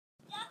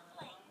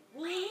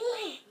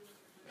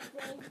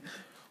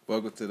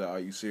Welcome to the Are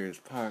You Serious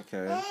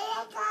podcast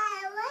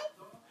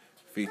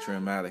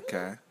featuring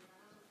Malachi.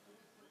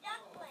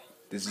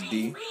 This is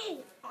D.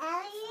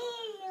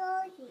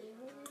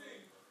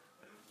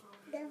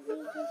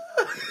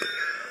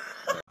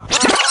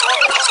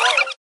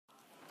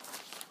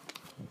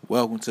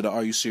 Welcome to the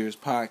Are You Serious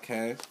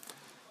podcast.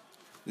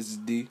 This is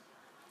D.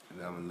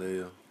 And I'm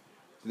Leo.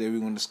 Today we're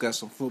going to discuss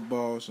some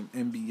football, some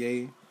NBA,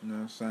 you know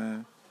what I'm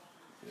saying?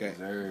 Yes,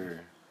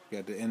 sir.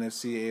 Got the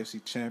NFC,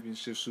 AFC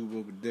Championship, Super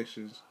Bowl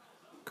predictions,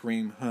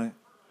 Kareem Hunt,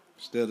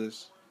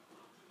 Steelers.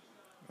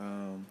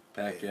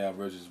 Pacquiao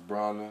versus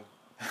Brawler.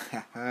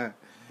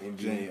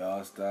 NBA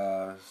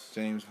All-Stars.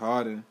 James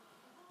Harden.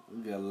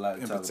 We got a lot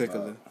to in talk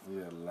particular. about.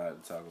 We got a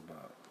lot to talk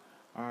about.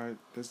 All right,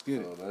 let's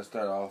get it. So let's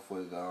start off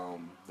with the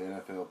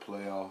NFL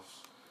playoffs.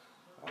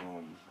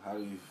 How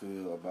do you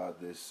feel about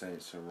this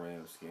Saints and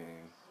Rams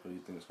game? Who do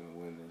you think is going to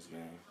win this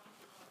game?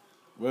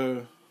 Well,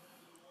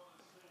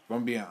 if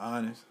I'm being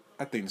honest,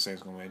 I think the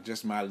Saints going to win.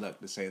 Just my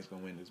luck, the Saints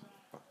going to win this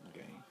fucking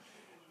game.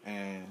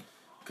 And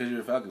because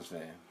you're a Falcons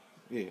fan.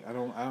 Yeah, I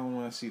don't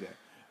want to see that.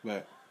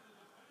 But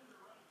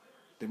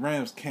the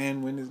Rams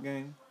can win this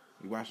game.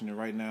 You're watching it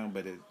right now,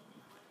 but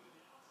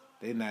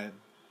they're not.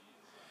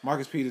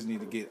 Marcus Peters need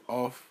to get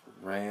off.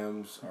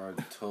 Rams are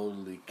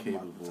totally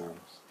capable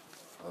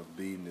of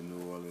beating the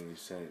New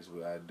Orleans Saints,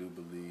 but I do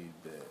believe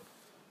that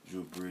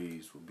Drew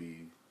Brees will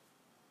be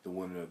the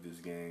winner of this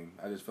game.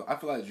 I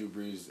feel like Drew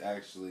Brees is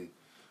actually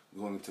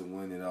going to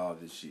win it all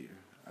this year.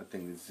 I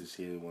think this is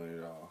here to win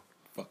it all.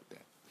 Fuck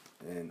that.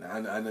 And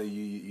I know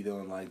you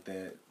don't like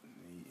that,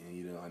 and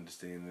you don't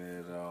understand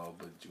that at all,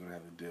 but you're going to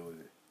have to deal with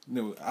it.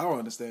 No, I don't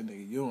understand,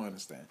 nigga. You don't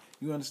understand.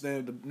 You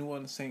understand the New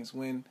Orleans Saints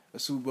win a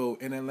Super Bowl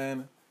in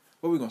Atlanta?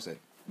 What we going to say?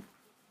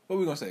 What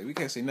we going to say? We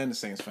can't say nothing to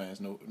Saints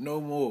fans no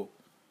more.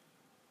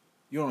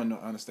 You don't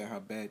understand how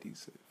bad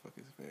these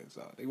fucking fans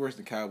are. They worse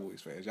than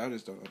Cowboys fans. Y'all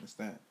just don't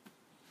understand.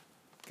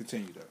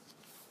 Continue, though.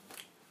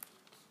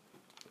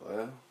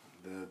 Well,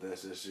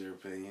 that's just your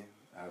opinion.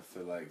 I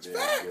feel like they're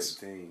a good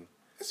team.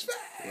 It's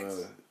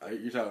facts. Well,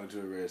 you're talking to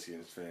a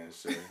Redskins fan,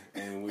 sir,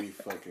 and we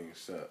fucking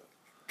suck.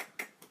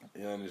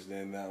 You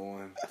understand that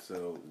one?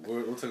 So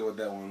we'll talk about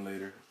that one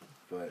later.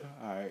 But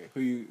all right,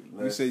 you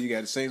said you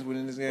got the Saints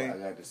winning this game? Well,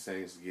 I got the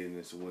Saints getting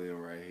this win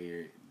right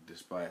here,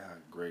 despite how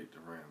great the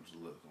Rams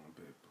look on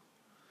paper.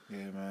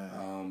 Yeah,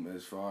 man.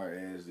 As far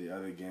as the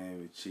other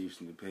game, the Chiefs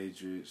and the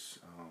Patriots,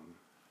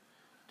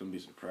 don't be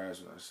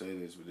surprised when I say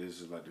this, but this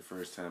is like the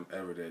first time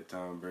ever that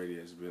Tom Brady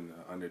has been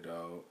an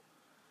underdog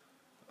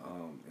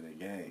in a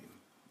game.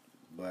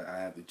 But I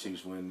have the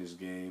Chiefs winning this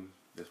game.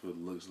 That's what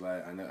it looks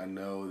like. I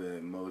know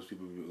that most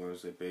people are going to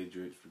say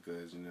Patriots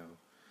because,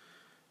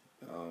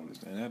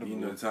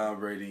 Tom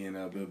Brady and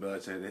Bill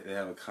Belichick, they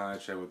have a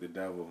contract with the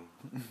devil.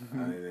 I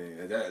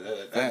mean,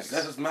 that's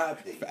just my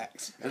opinion.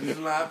 Facts. That's just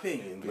my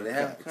opinion. But they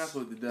have a contract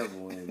with the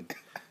devil, and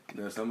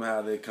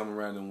somehow they come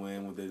around and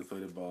win with their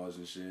inflated balls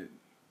and shit.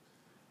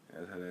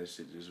 That's how that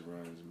shit just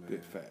runs, man.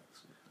 Good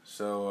facts.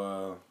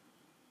 So,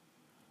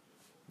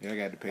 I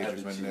got the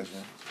Patriots winning this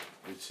one.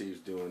 The Chiefs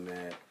doing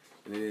that.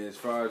 And then as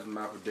far as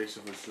my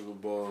prediction for the Super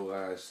Bowl,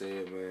 like I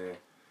said, man,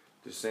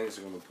 the Saints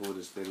are going to pull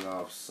this thing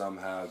off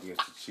somehow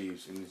against the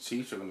Chiefs. And the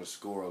Chiefs are going to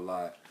score a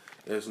lot.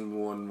 It's going to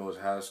be one of the most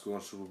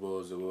high-scoring Super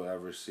Bowls that we'll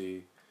ever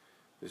see.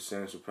 The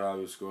Saints will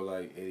probably score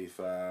like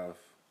 85.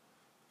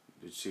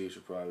 The Chiefs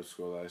will probably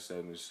score like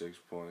 76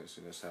 points.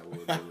 And that's how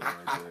we'll do it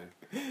right there.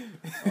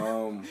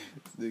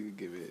 This nigga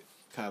give it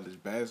college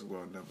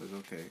basketball numbers,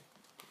 okay.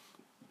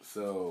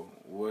 So,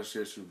 what's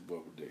your Super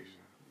Bowl prediction?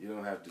 You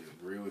don't have to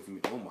agree with me.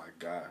 Oh my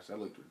gosh, I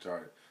looked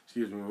retarded.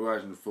 Excuse me, we're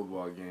watching the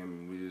football game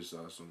and we just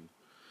saw some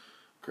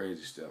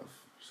crazy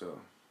stuff. So,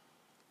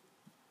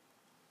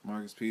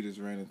 Marcus Peters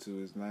ran into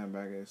his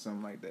linebacker or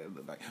something like that. It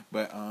looked like,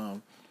 but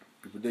your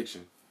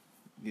prediction?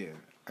 Yeah,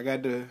 I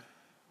got the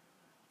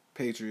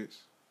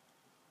Patriots.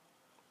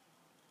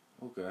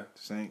 Okay. The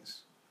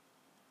Saints.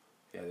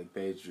 Yeah, the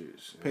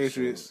Patriots.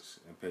 Patriots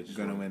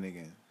gonna win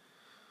again.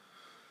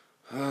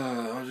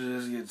 I'm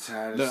just getting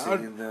tired of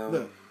seeing them.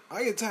 Look,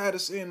 I get tired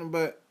of seeing them,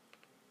 but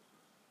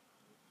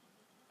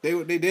they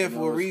there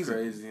for a reason.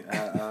 Crazy.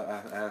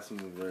 I have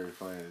something very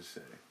funny to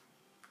say.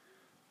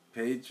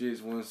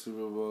 Patriots win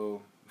Super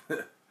Bowl.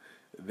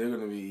 They're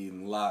gonna be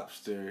eating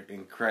lobster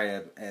and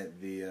crab at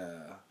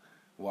the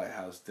White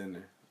House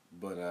dinner.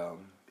 But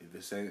if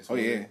the Saints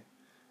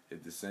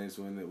if the Saints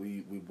win it,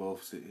 we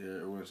both sit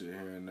here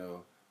and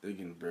know they're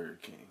getting Burger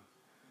King.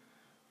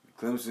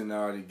 Clemson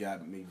already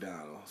got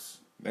McDonald's.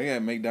 They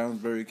got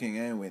McDonald's, Burger King,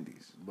 and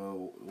Wendy's. But,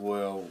 we're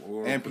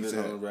going to put it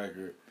on the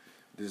record.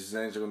 The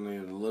Saints are going to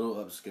need a little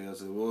upscale.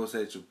 So we'll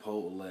say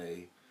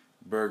Chipotle,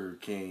 Burger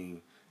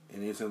King,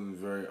 and then something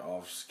very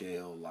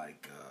off-scale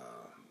like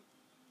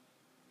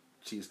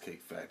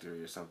Cheesecake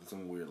Factory or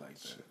something weird like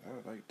that. Shit,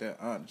 I like that,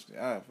 honestly.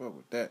 I fuck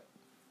with that.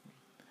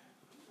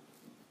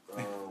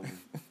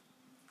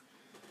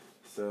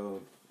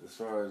 So, as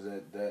far as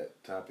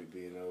that topic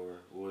being over,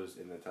 we'll just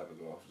end that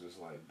topic off just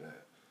like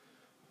that.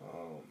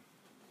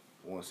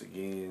 Once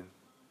again,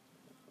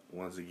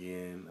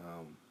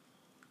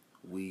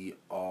 We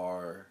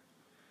are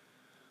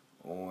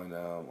on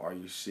Are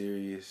You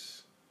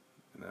Serious?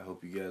 And I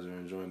hope you guys are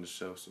enjoying the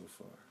show so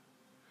far.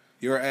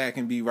 Your ad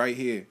can be right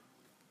here.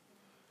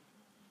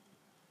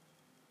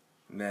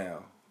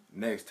 Now,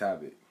 next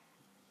topic,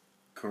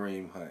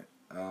 Kareem Hunt.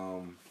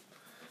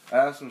 I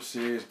have some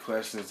serious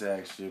questions to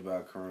ask you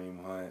about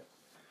Kareem Hunt.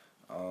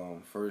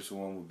 First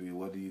one would be,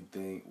 what do you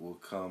think will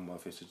come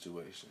of his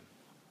situation?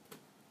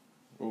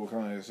 What will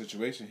come of his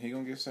situation? He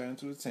gonna get signed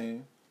to the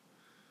team.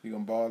 He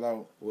gonna ball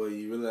out. Well,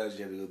 you realize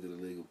you have to go through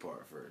the legal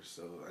part first,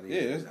 so I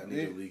need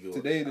the legal.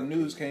 Today the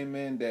news came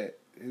in that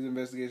his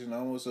investigation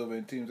almost over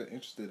and teams are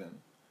interested in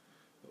him.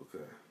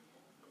 Okay,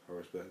 I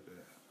respect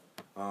that.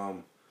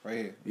 Right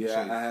here.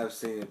 Yeah, I have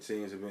seen the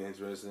teams have been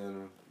interested in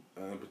him,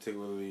 and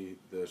particularly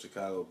the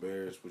Chicago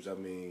Bears, which I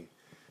mean,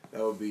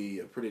 that would be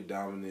a pretty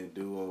dominant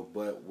duo.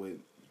 But with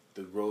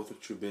the growth of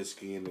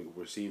Trubisky and the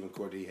receiving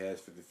core that he has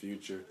for the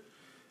future,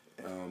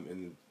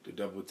 and the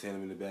double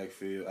tandem in the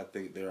backfield, I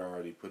think they're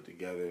already put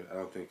together. I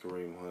don't think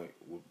Kareem Hunt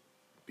would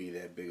be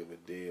that big of a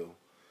deal,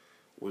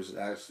 which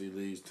actually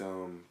leads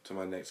to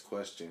my next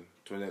question,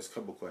 to my next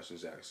couple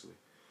questions actually.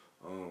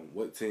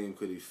 What team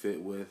could he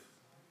fit with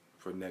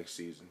for next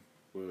season?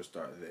 We'll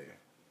start there.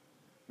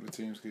 What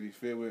teams could he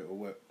fit with, or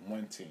what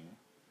one team?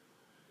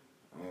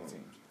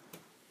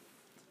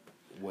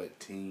 What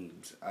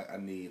teams? I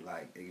need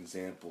like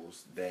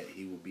examples that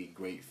he would be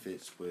great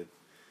fits with.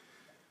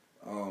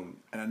 And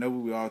I know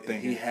what we all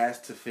think. He has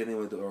to fit in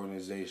with the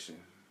organization.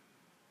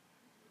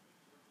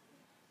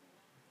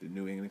 The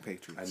New England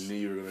Patriots. I knew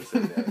you were going to say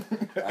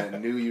that. I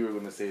knew you were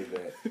going to say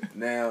that.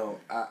 Now,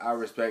 I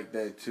respect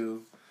that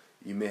too.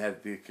 You may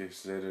have to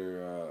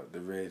consider the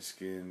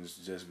Redskins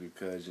just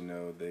because, you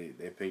know,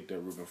 they picked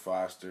up Reuben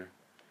Foster.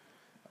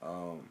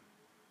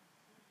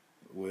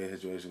 With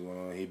his situation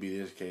going on, he beat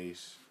his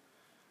case.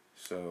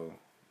 So,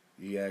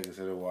 you got to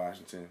consider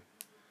Washington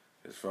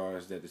as far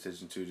as that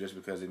decision too, just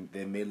because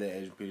they may let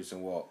Adrian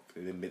Peterson walk.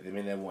 They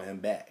may not want him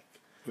back.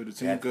 Would the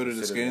team go to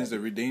the Skins to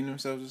redeem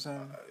themselves or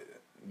something?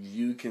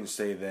 You can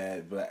say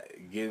that, but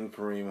getting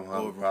Kareem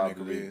Hunt would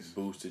probably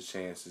boost the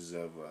chances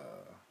of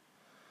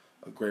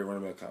a great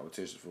running back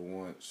competition for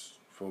once.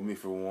 For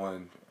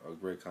one, a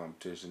great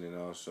competition, and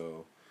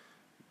also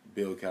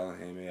Bill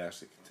Callahan may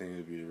actually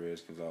continue to be the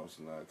Redskins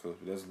offensive line coach.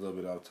 But that's a little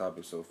bit off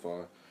topic so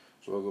far.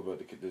 So we'll go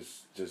back to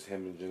this, just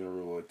him in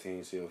general, or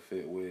teams he'll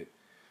fit with.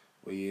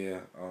 But yeah,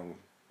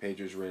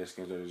 Patriots,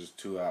 Redskins are just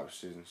two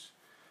options.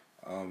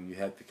 You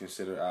have to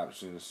consider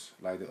options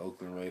like the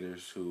Oakland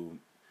Raiders, who,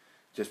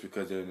 just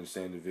because they're in the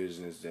same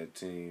division as that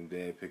team,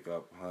 they pick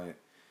up Hunt.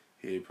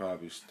 He'd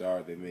probably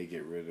start. They may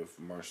get rid of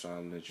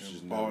Marshawn Lynch. You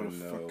just never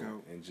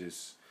know. And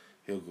just,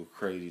 he'll go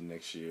crazy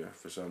next year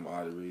for some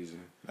odd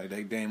reason. Like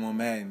that game on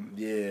Madden.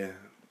 Yeah.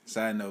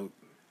 Side note,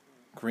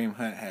 Kareem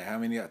Hunt had how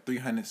many?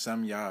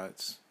 300-some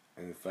yards.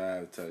 And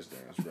 5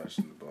 touchdowns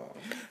rushing the ball.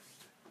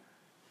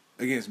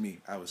 Against me.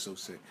 I was so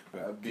sick.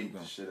 But I beat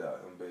the shit out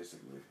of him,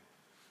 basically.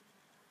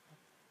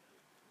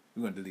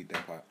 We're going to delete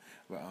that part.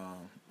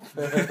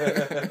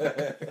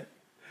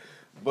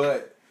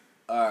 But,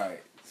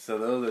 alright. So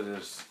those are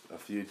just a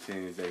few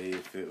teams that he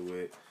fit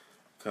with.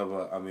 We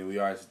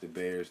already said the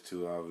Bears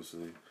too,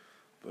 obviously.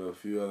 But a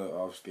few other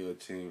off-scale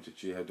teams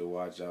that you have to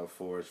watch out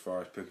for as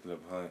far as picking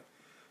up Hunt.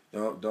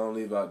 Don't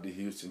leave out the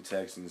Houston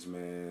Texans,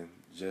 man.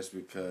 Just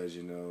because,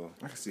 you know,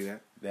 I can see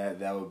that.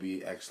 That would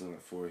be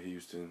excellent for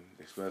Houston,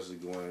 especially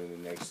going into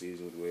the next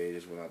season with the way they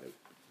just went out.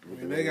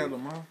 They got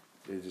Lamar.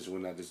 They just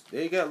went out.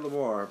 They got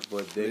Lamar,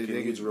 but they can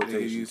use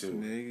rotation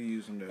too. They can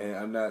use them there. And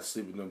I'm not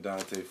sleeping on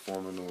Dante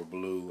Foreman or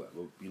Blue.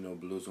 You know,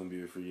 Blue's gonna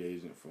be a free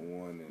agent for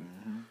one,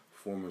 and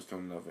Foreman's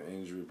coming off an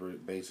injury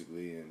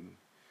basically, and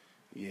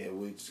yeah,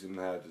 we're just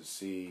gonna have to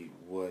see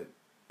what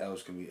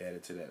else can be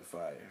added to that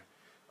fire.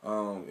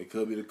 It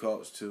could be the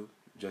Colts too,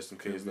 just in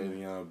case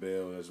Le'Veon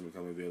Bell doesn't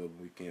become available.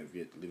 We can't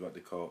forget to leave out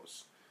the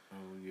Colts.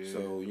 Oh yeah.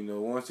 So you know,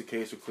 once the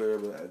case is clear,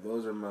 but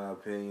those are my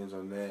opinions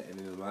on that. And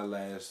then our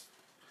last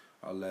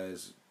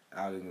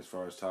outing as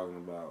far as talking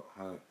about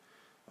Hunt,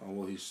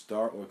 will he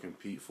start or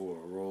compete for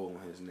a role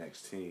on his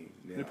next team?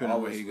 Now, depending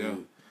on where he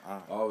go.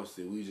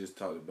 Obviously, we just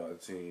talked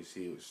about teams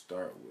he would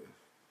start with.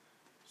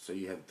 So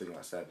you have to think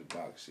outside the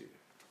box here.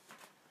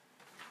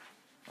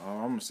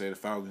 I'm going to say the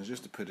Falcons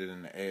just to put it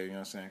in the air, you know what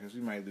I'm saying? Because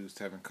we might lose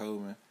Tevin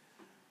Coleman.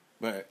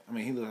 But, I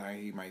mean, he looks like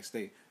he might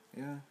stay.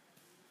 Yeah.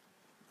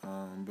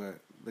 But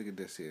look at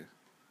this here.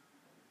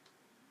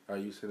 Are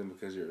you saying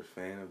because you're a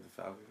fan of the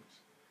Falcons?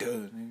 Duh,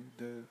 nigga,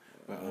 duh.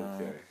 But,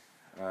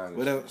 okay.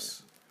 What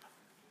else?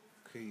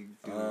 Could you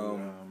do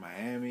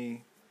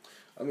Miami?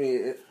 I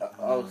mean,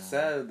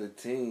 outside of the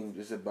team,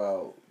 just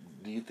about,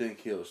 do you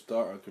think he'll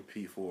start or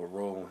compete for a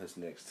role on his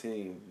next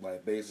team?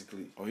 Like,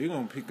 basically... Oh, you're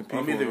going to compete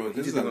for a role.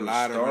 This is a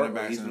lot of running backs in the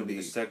league. He's going to be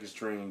the second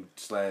string /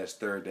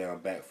 third down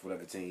back for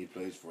whatever team he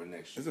plays for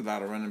next year. There's a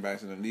lot of running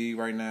backs in the league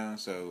right now,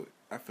 so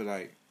I feel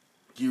like...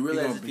 You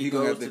realize if he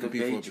goes to the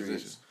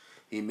Patriots,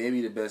 he may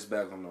be the best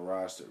back on the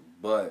roster,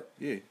 but...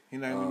 Yeah, he's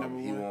not even number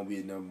one. He won't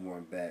be the number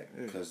one back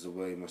because the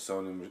way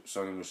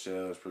Sony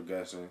Michel is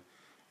progressing,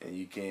 and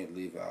you can't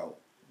leave out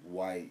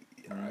White.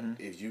 Mm-hmm.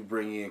 If you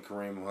bring in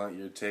Kareem Hunt,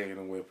 you're taking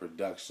away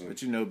production.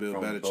 But you know Bill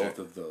from Belichick. both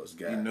of those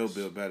guys. You know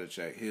Bill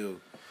Belichick.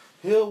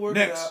 He'll work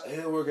next. it out.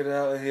 He'll work it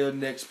out, and he'll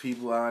next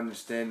people. I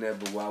understand that,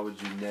 but why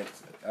would you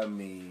next? I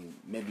mean,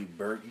 maybe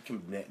Burke. You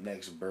can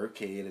next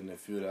Burkhead and a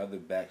few of the other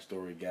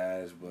backstory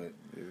guys, but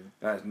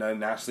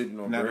not sleeping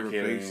on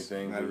Burkhead or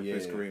anything. Not but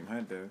replace yeah. Kareem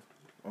Hunt though.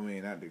 I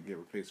mean, not to get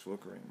replaced for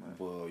Kareem Hunt.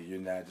 Well, you're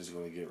not just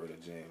going to get rid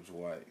of James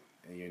White,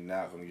 and you're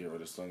not going to get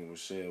rid of Sonny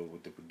Michel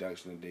with the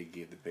production that they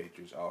give the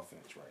Patriots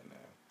offense right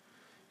now.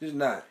 Just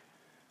not.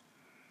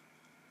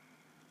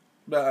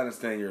 But I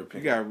understand your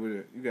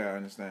opinion. You gotta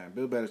understand.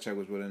 Bill Belichick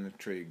was willing to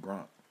trade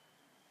Gronk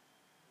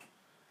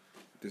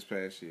this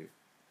past year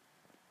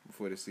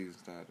before the season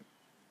started.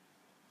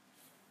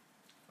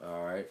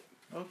 All right.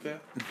 Okay. All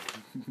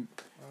right.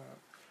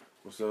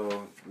 Well,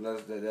 so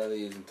that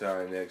leads into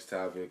our next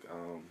topic.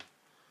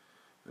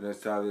 The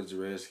next topic is the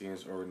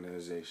Redskins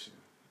organization.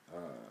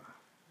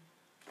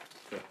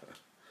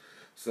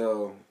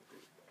 So,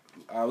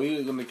 are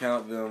we going to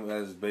count them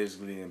as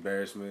basically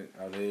embarrassment?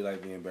 Are they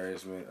like the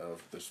embarrassment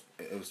of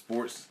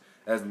sports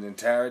as an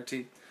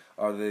entirety?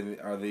 Are they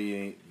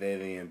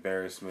the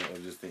embarrassment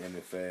of just the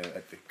NFL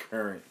at the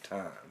current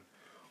time?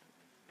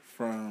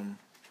 I'm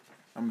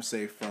gonna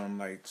say from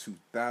like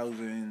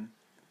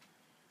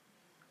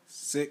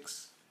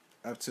 2006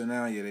 up to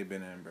now, yeah, they've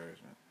been an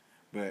embarrassment.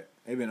 But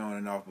they've been on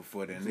and off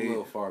before then. It's a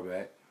little far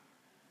back.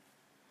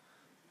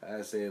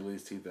 I'd say at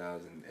least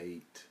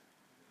 2008.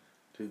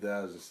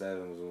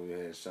 2007 was when we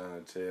had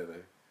Sean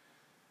Taylor.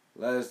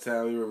 Last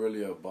time we were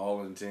really a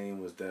balling team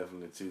was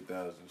definitely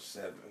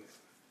 2007.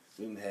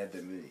 We didn't have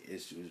that many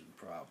issues and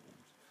problems.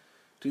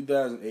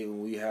 2008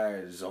 when we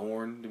hired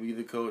Zorn to be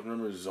the coach.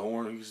 Remember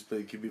Zorn who used to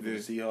play QB for the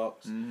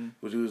Seahawks? Mm-hmm.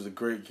 Which was a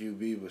great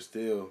QB, but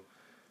still,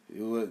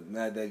 it was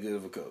not that good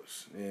of a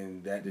coach.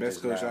 And that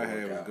best coach I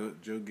had was was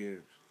Joe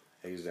Gibbs.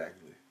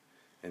 Exactly.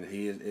 And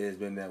it has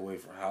been that way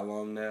for how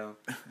long now?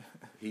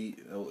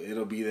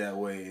 It'll be that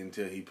way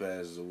until he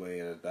passes away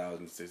at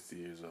 1,060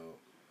 years old.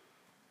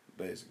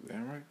 Basically.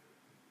 Damn right.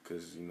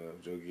 Because,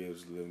 Joe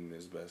Gibbs is living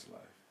his best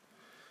life.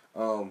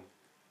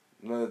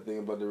 Another thing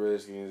about the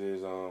Redskins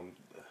is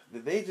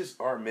they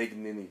just aren't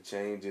making any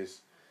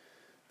changes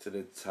to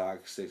the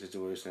toxic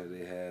situation that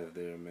they have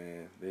there,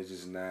 man. They're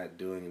just not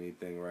doing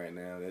anything right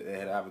now. They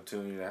had an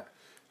opportunity to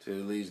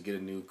at least get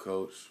a new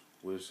coach,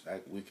 which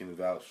we can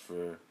vouch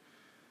for.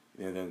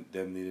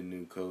 Them need a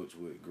new coach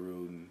with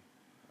Gruden.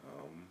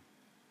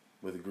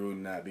 With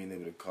Gruden not being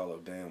able to call a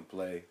damn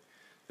play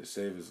to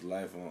save his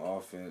life on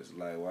offense.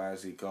 Like, why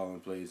is he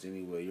calling plays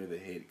anyway? You're the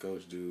head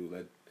coach, dude.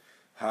 Let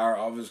hire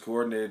offense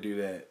coordinator do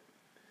that.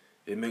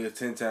 It make it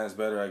 10 times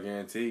better, I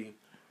guarantee.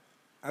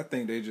 I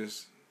think they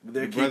just I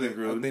think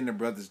the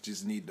brothers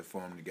just need to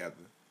form together.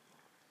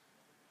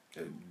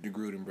 The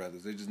Gruden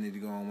brothers, they just need to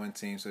go on one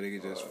team so they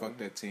can just fuck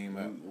that team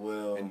up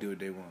and do what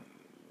they want.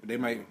 They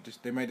might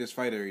just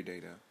fight every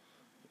day though.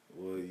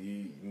 Well,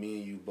 me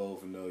and you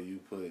both know you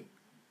put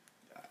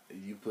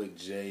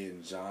Jay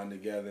and John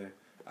together.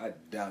 I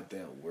doubt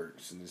that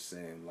works in the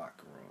same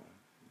locker room.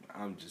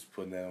 I'm just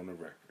putting that on the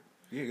record.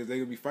 Yeah, because they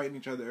could be fighting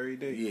each other every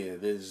day. Yeah,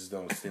 they just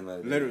don't seem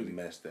like Literally they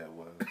mesh that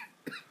well.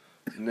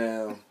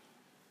 Now,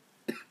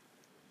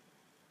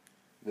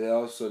 they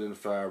also didn't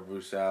fire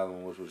Bruce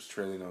Allen, which was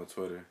trending on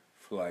Twitter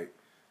for like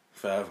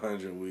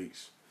 500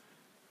 weeks.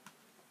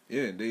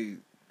 Yeah,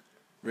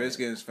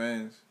 Redskins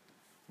fans,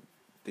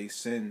 they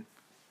send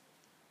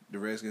the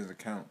Redskins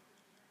account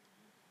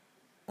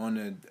on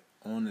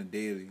the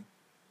daily.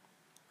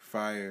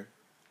 Fire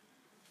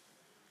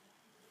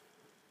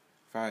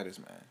this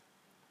man.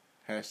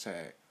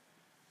 Hashtag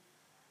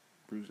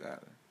Bruce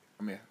Allen.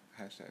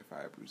 Hashtag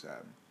fire Bruce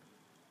Allen.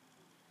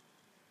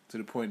 To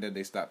the point that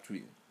they stopped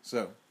tweeting.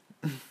 So,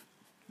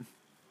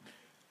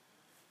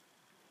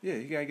 yeah,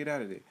 he gotta get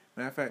out of there.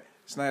 Matter of fact,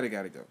 Snyder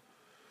gotta go.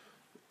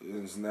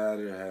 And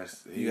Snyder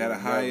you gotta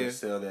hire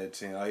sell that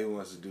team. All he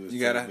wants to do is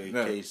take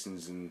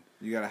vacations and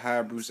you gotta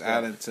hire Bruce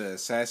Allen to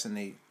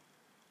assassinate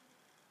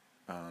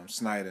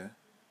Snyder,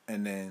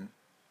 and then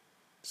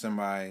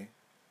somebody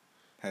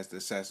has to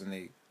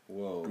assassinate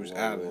Bruce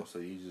Allen. Whoa. So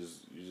you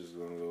just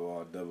gonna go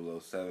all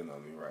 007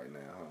 on me right now,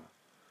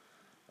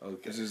 huh?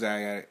 Okay. It's just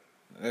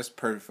that's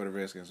perfect for the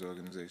Redskins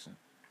organization.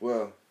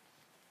 Well,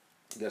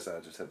 I guess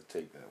I just have to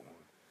take that one.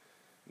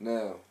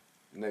 Now,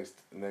 next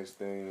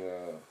thing,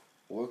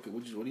 what do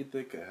you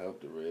think could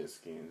help the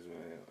Redskins,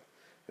 man?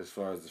 As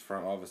far as the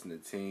front office and the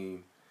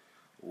team,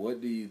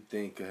 what do you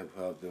think could have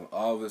helped them?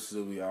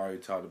 Obviously, we already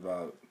talked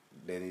about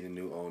they need a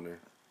new owner,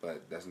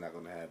 but that's not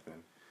going to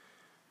happen.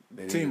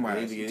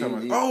 Team-wise, they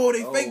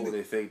faked it.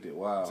 They faked it.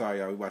 Wow. Sorry,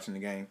 y'all. We watching the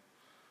game.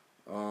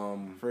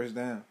 First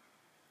down.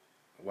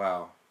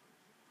 Wow.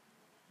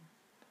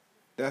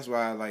 That's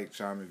why I like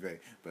Sean McVay.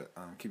 But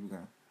keep it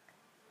going.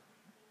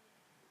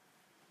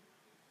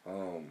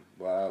 Wow,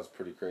 that was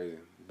pretty crazy.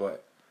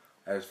 But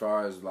as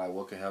far as like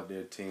what can help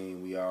their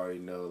team, we already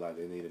know like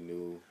they need a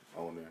new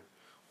owner.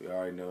 We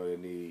already know they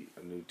need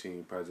a new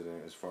team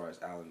president as far as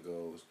Allen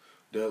goes.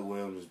 Doug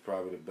Williams is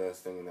probably the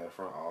best thing in that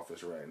front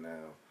office right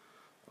now.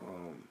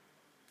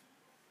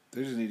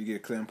 They just need to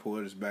get Clem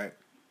Portis back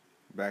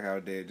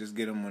out there. Just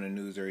get him on the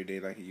news every day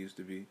like he used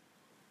to be.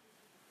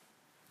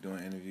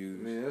 Doing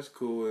interviews. I mean, that's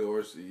cool.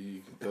 Or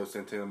you can throw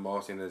Santana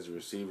Moss in as a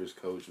receivers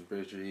coach. I'm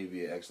pretty sure he'd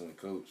be an excellent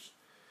coach,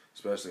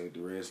 especially with the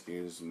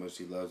Redskins, as much as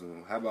he loves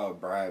them. How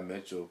about Brian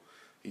Mitchell?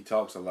 He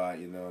talks a lot,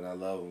 you know, and I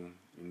love him,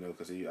 you know,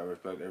 because I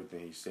respect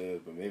everything he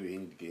says, but maybe he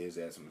need to get his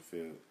ass on the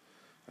field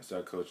and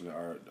start coaching the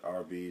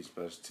RB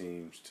special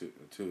teams,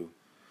 too.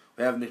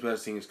 We have a new special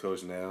teams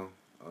coach now.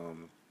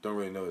 Don't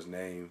really know his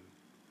name.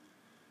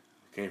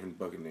 Came from the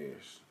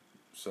Buccaneers.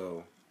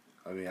 So,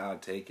 I mean, I'll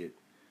take it.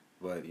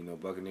 But, you know,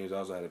 Buccaneers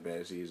also had a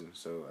bad season.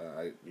 So,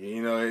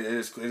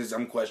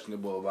 I'm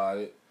questionable about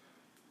it.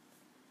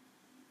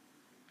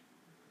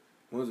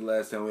 When was the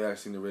last time we actually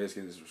seen the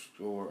Redskins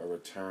score a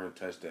return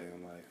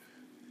touchdown? Like,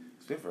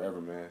 it's been forever,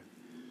 man.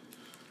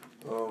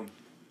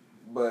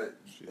 But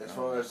as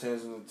far as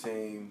changing the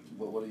team,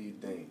 what do you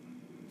think?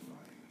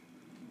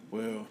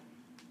 Well,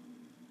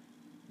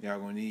 y'all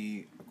gonna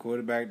need a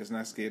quarterback that's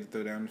not scared to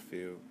throw down the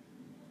field.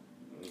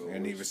 You're gonna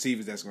need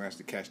receivers that's gonna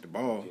actually catch the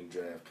ball. You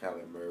can draft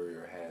Kyler Murray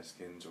or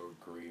Haskins or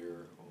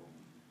Greer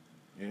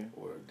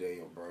or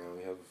Daniel Brown.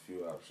 You have a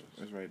few options.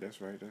 That's right.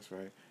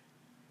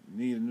 You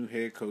need a new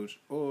head coach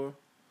or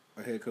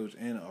a head coach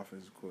and an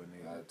offensive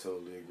coordinator. I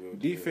totally agree with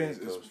defense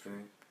the head coach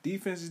thing.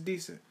 Defense is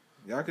decent.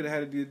 Y'all could have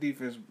had the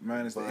defense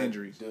minus the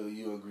injuries. Do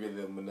you agree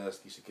that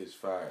Manusky should get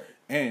fired?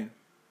 And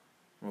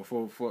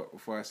before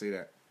I say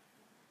that,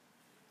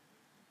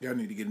 y'all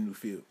need to get a new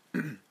field.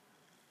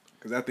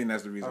 Because I think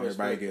that's the reason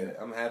everybody getting.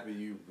 I'm happy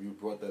you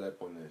brought that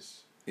up on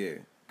this. Yeah,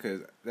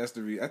 because that's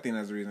the reason. I think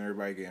that's the reason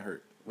everybody getting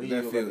hurt. We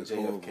that need field to is JFK.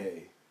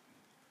 horrible.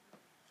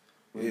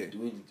 We need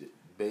to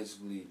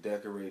basically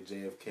decorate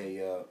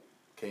JFK up,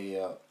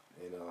 and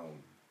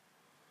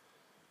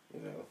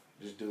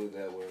just do it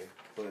that way.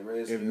 But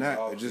if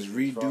not, just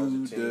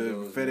redo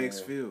the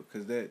FedEx field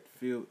because that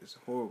field is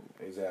horrible.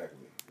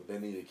 Exactly. But they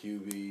need a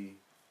QB.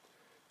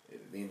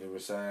 They need to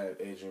resign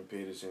Adrian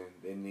Peterson.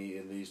 They need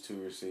at least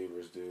 2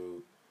 receivers,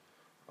 dude.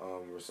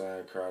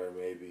 Resign Crowder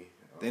maybe.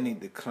 They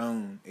need to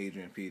clone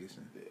Adrian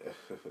Peterson.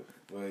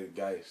 Well,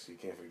 Geis, you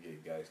can't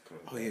forget Geis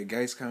coming back. Oh yeah,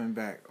 Geis coming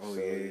back. Oh so,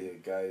 yeah,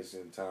 Geis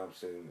and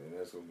Thompson, and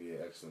that's gonna be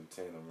an excellent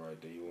tandem right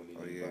there. You won't need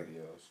anybody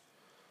else.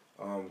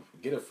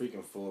 Get a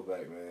freaking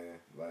fullback, man.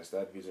 Like,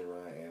 stop using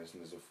Ryan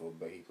Anderson as a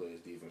fullback. He plays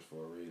defense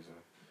for a reason.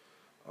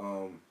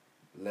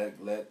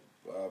 Let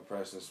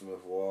Preston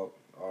Smith walk.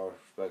 All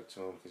respect to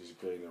him because he's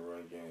great in the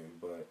run game,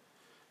 but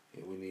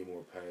we need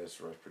more pass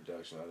rush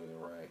production other than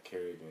Ryan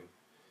Kerrigan.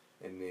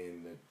 And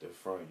then the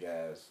front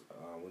guys,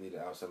 we need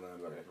an outside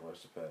linebacker that can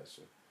rush the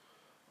passer.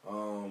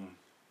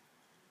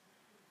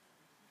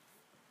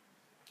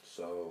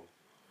 So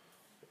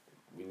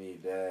we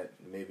need that.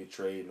 Maybe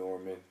trade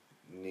Norman.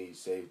 We need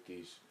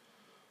safeties.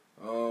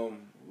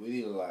 We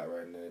need a lot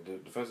right now. The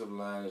defensive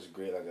line is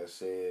great, like I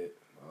said.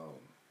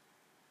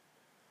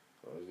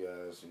 Those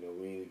guys,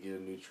 we need to get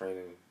a new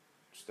training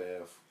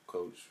staff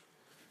coach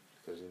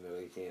because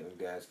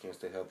the guys can't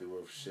stay healthy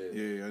worth shit.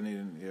 Yeah,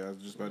 I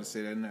was just about to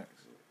say that next.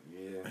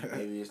 Yeah,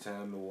 maybe it's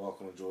time to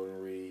walk on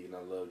Jordan Reed, and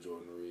I love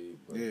Jordan Reed.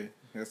 But yeah,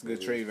 that's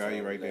good trade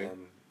value right there.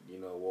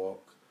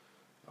 Walk.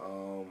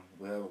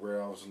 We have a great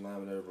offensive line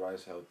when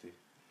everybody's healthy.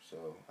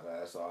 So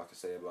that's all I can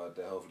say about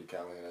that. Hopefully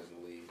Callahan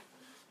doesn't leave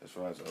as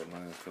far as our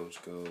line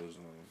coach goes.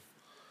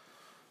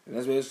 And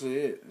that's basically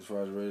it as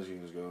far as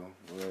Redskins go.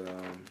 But,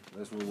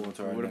 let's move on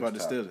to our What next about the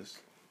topic. Steelers?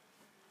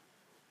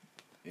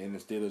 And the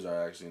Steelers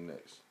are actually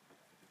next.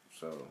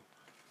 So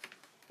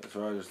as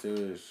far as the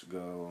Steelers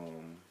go,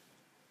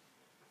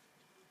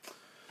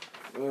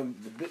 the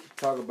big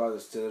talk about the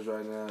Steelers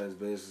right now is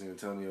basically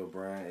Antonio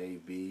Brown,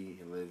 AB,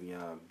 and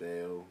Le'Veon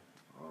Bell.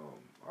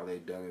 Are they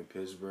done in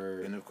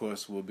Pittsburgh? And of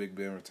course, will Big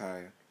Ben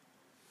retire?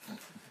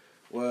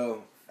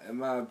 Well, in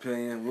my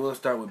opinion, we'll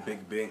start with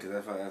Big Ben because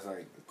that's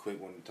like a quick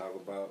one to talk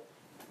about.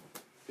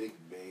 Big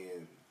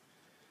Ben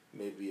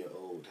may be an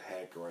old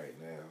hack right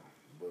now,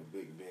 but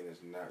Big Ben is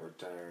not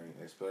retiring,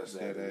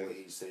 especially after what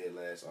he said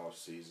last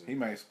offseason. He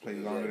might play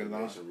longer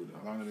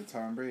than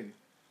Tom Brady.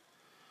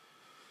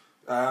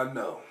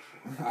 No.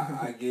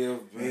 I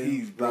give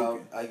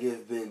Ben I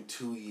give Ben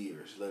 2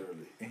 years,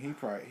 literally. And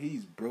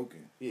he's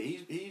broken. Yeah,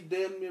 he's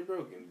damn near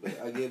broken.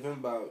 But I give him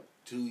about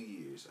 2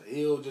 years.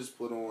 He'll just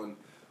put on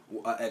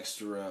an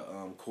extra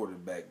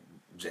quarterback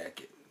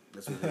jacket.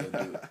 That's what he'll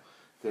do.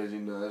 Because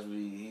that's what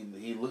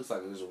he looks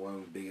like. There's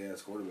one big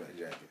ass quarterback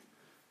jacket.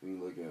 When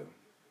you look at him,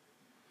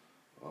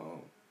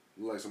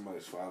 look like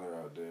somebody's father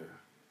out there,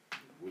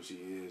 which he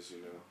is,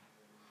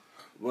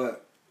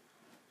 But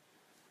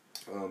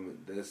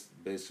that's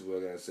basically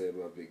what I gotta say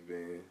about Big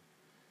Ben.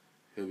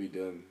 He'll be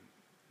done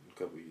in a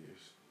couple of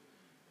years.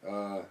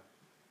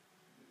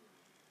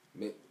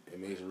 And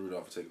Mason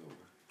Rudolph will take over.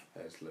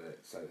 That's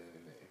that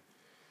name.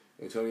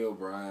 Antonio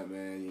Bryant,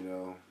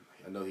 man,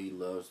 I know he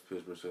loves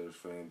Pittsburgh Steelers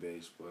fan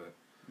base, but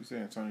you say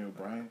Antonio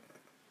Bryant?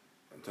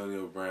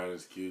 Antonio Brown,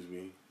 excuse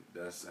me.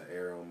 That's an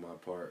error on my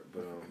part,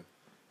 but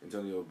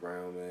Antonio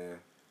Brown, man,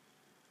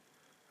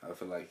 I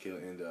feel like he'll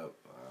end up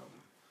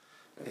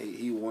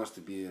He wants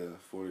to be a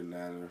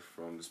 49er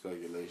from the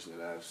speculation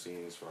that I've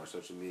seen as far as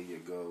social media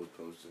goes,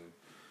 posting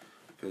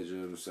pictures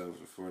of himself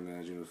in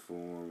 49ers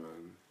uniform.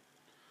 And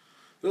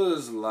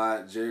there's a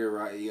lot. Jerry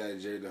Rice, you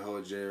got the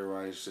whole Jerry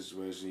Rice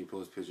situation. He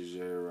posts pictures of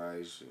Jerry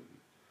Rice and,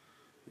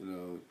 you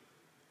know,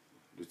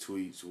 the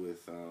tweets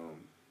with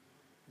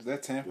Is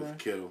that tampering? with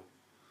Kittle.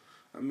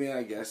 I mean,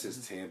 I guess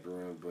it's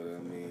tampering, but I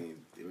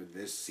mean,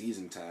 this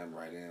season time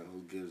right now,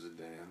 who gives a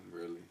damn,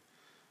 really?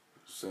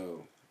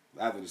 So,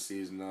 after the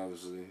season,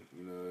 obviously,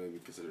 you know, it'd be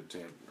considered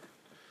tampering.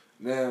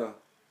 Now,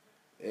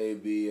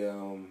 AB,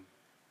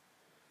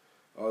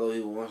 although he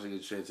wants to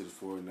get traded to the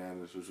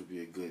 49ers, which would be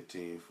a good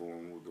team for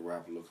him with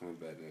Garoppolo coming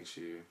back next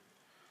year,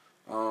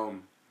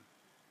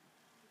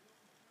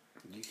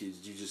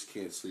 you just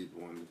can't sleep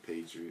on the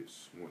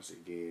Patriots once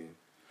again.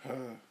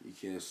 You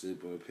can't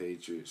sleep on the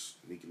Patriots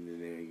sneaking in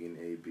there and getting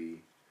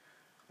AB.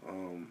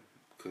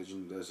 Because you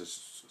know, that's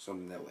just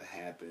something that would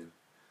happen.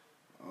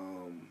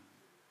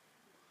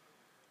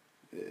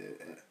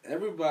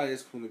 Everybody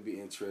is going to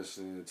be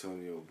interested in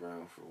Antonio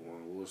Brown for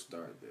one. We'll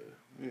start there.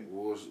 Yeah.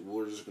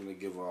 We're just going to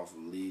give off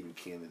leading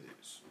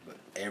candidates. But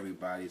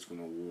everybody's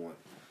going to want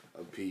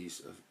a piece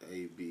of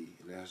AB.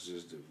 And that's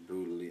just the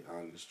brutally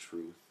honest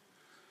truth.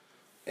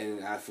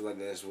 And I feel like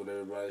that's what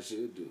everybody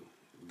should do.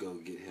 Go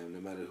get him. No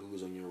matter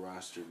who's on your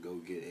roster, go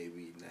get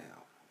AB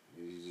now.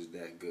 He's just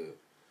that good.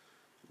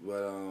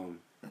 But,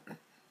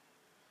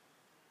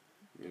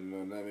 you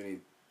know, not many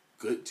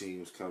good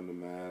teams come to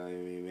mind. I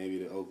mean, maybe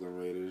the Oakland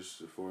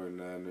Raiders, the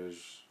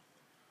 49ers,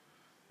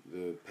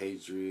 the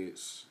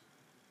Patriots.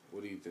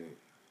 What do you think?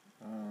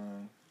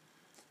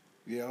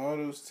 Yeah, all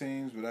those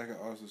teams, but I could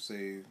also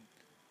say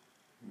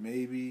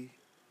maybe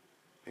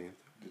Panthers.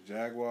 the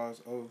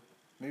Jaguars. Oh,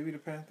 maybe the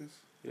Panthers.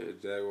 Yeah, the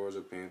Jaguars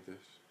or Panthers.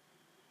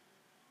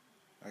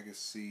 I could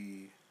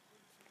see.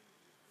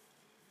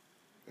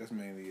 That's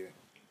mainly it.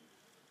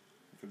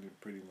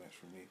 Pretty much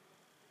for me.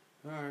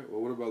 All right.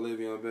 Well, what about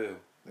Le'Veon Bell?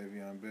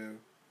 Le'Veon Bell.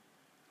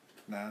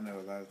 Now I know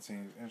a lot of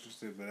teams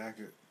interested, but I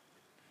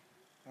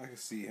could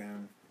see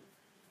him.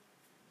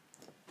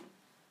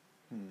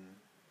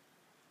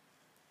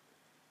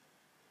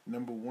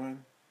 Number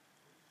one,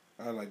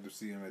 I'd like to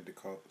see him at the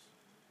Colts.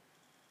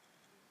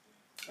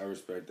 I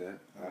respect that.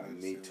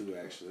 Me too, Colts.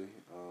 actually.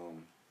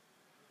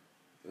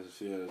 There's a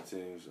few other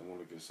teams I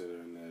want to consider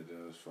in that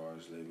as far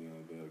as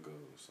Le'Veon Bell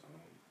goes.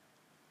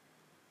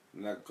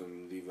 I'm not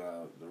going to leave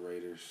out the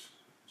Raiders.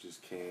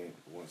 Just can't.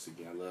 Once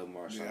again, I love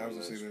Marshawn I was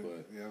gonna Lynch, say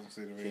but I was gonna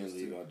say the can't Raiders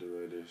leave too. out the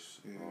Raiders.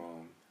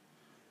 Yeah.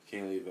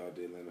 Can't leave out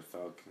the Atlanta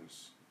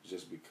Falcons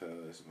just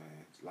because,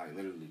 man. Like,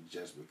 literally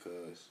just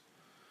because.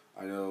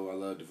 I know I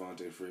love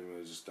Devontae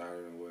Freeman as a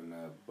starter and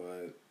whatnot,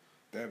 but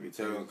That'd be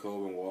Taylor crazy.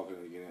 Colvin walking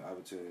again, an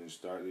opportunity to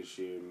start this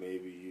year,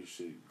 maybe you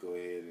should go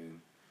ahead and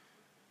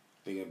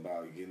think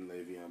about getting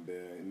Le'Veon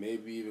Bell and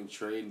maybe even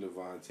trading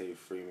Devontae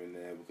Freeman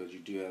there because you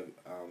do have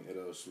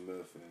Edo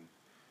Smith and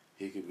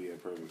he could be a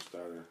perfect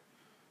starter,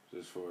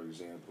 just for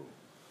example.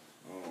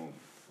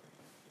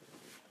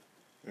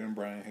 And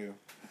Brian Hill.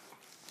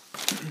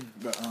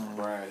 But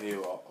Brian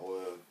Hill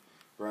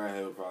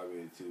would probably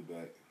be the two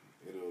back.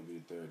 It'll be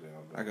the third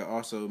down back. I could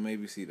also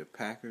maybe see the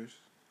Packers.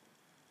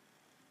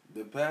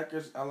 The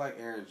Packers, I like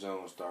Aaron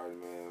Jones starting,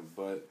 man,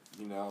 but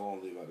you know I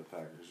won't leave out the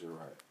Packers. You're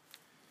right.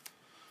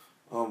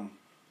 I'm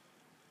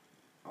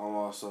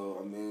also,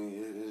 I mean,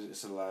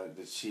 it's a lot.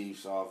 The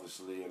Chiefs,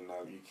 obviously, and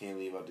you can't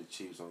leave out the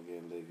Chiefs on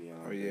getting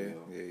Le'Veon. Oh yeah,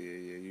 Bell.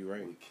 yeah. You're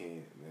right. We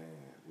can't,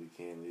 man. We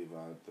can't leave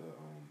out the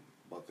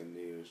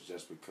Buccaneers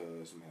just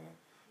because, man.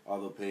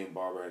 Although Peyton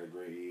Barber had a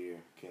great year,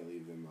 can't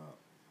leave them out.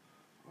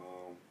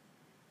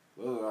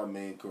 Those are our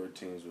main core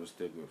teams we'll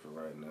stick with for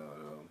right now,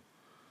 though.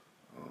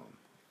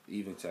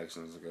 Even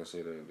Texans, like I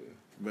said earlier.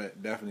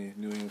 But definitely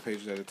New England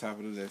Patriots at the top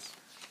of the list.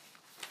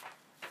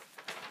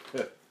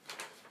 Because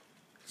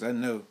I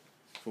know,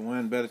 for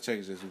one, Belichick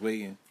is just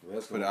waiting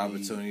for the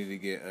opportunity to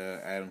get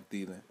Adam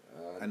Thielen.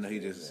 I know he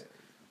just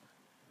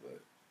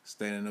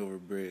standing over a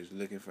bridge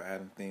looking for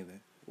Adam Thielen.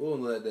 We'll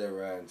let that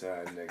ride into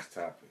our next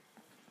topic.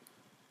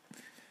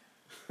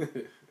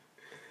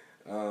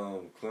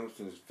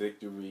 Clemson's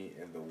victory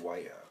in the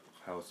White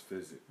House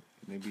visit.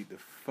 They beat the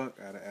fuck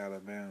out of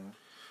Alabama.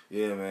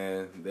 Yeah,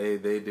 man. They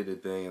did the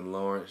thing, and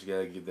Lawrence, you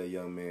gotta give that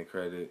young man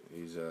credit.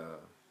 He's a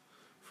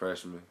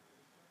freshman.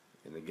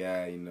 And the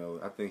guy, you know,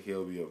 I think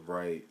he'll be a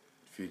bright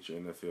future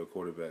NFL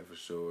quarterback for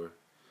sure.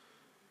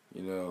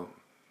 You know,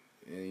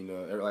 and you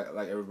know,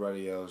 like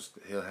everybody else,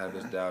 he'll have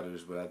his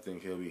doubters, but I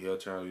think he'll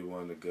turn out to be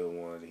one of the good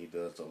ones. And he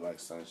does look like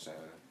sunshine.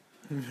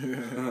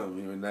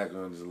 We're not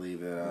going to just leave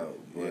that out,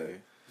 but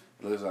it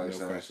looks like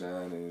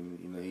sunshine, and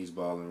you know he's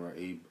balling right.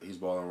 He's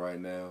balling right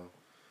now.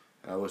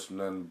 I wish him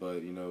nothing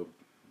but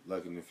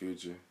luck in the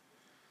future.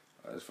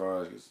 As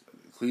far as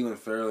Cleveland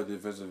Farrell,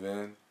 defensive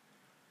end,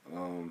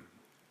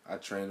 I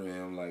trained with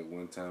him like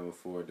one time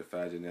before at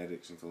Defy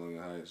Genetics in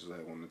Colonial Heights. It's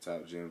like one of the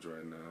top gyms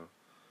right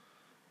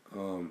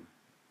now.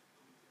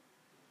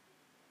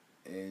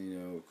 And you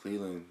know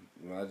Cleveland,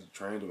 when I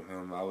trained with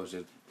him,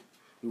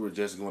 we were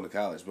just going to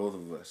college, both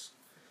of us.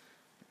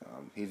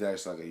 He's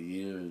actually like a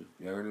year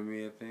younger than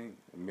me, I think.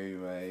 Maybe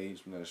my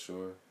age, I'm not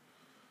sure.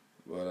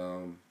 But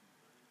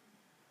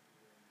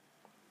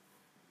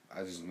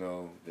I just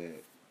know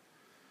that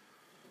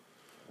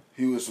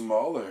he was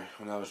smaller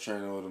when I was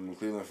training with him.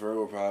 Cleveland Fur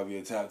will probably be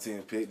a top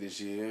 10 pick this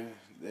year.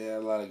 They had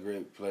a lot of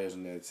great players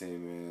on that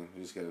team, man.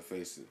 We just got to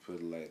face it, put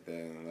it like that.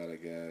 And a lot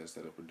of guys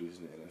that are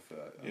producing the NFL,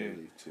 I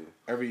believe, too.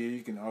 Every year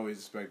you can always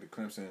expect the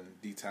Clemson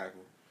D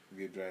tackle to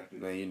get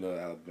drafted. Man, you know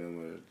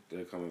Alabama,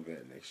 they're coming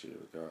back next year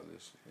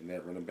regardless. And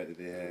that running back that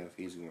they have,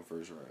 he's going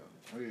first round.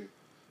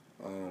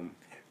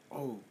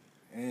 Oh,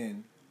 yeah.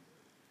 And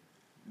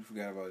you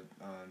forgot about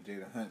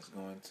Jalen Hunt's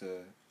going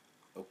to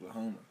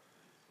Oklahoma.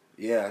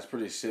 Yeah, it's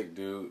pretty sick,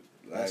 dude.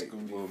 That's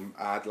gonna be...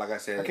 like I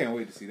said, I can't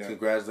wait to see that.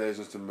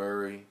 Congratulations to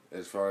Murray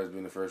as far as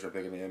being the first round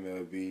pick in the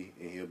MLB,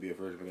 and he'll be a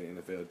first pick in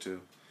the NFL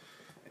too.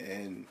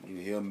 And you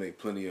know, he'll make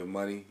plenty of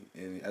money,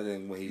 and I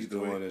think what he's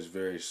doing is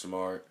very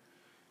smart.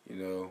 You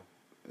know,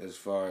 as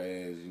far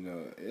as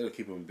it'll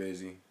keep him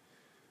busy.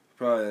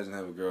 Probably doesn't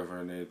have a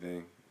girlfriend or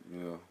anything,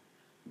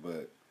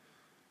 but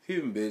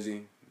keep him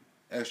busy,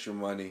 extra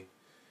money.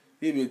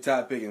 He'd be a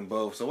top pick in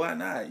both, so why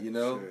not,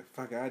 Sure.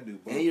 Fuck it, I do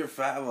both. And you're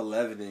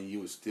 5'11", and you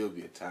would still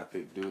be a top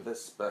pick, dude.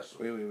 That's special.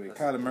 Wait.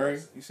 Kyler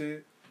Murray, you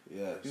said?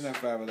 Yes. He's not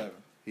 5'11".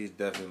 He's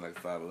definitely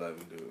like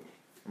 5'11", dude.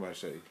 I'm about to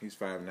show you. He's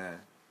 5'9".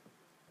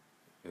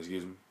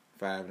 Excuse me?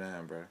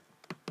 5'9", bro.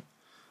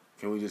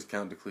 Can we just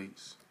count the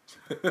cleats?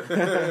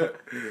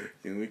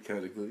 Can we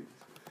count the cleats?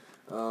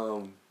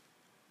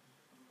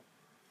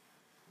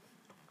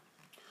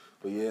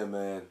 But yeah,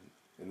 man.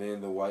 And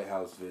then the White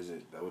House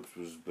visit, which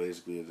was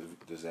basically a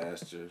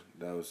disaster.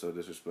 That was so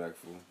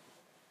disrespectful.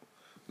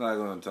 I'm not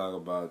going to talk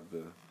about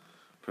the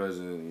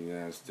President of the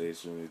United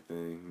States or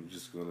anything. I'm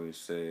just going to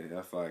say,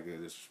 I feel like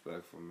it's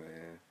disrespectful,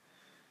 man.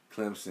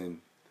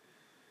 Clemson.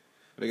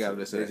 They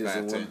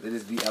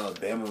just beat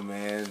Alabama,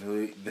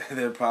 man.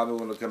 They're probably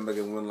going to come back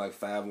and win like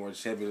 5 more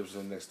championships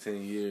in the next 10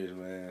 years,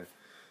 man.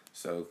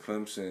 So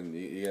Clemson,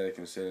 you got to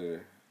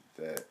consider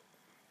that.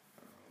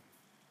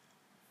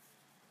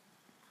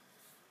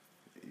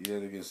 You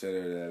have to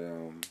consider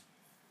that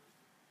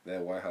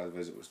that White House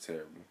visit was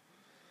terrible.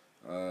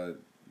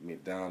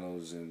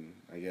 McDonald's and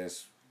I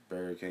guess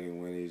Burger King and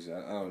Wendy's.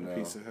 I don't know.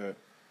 Pizza Hut.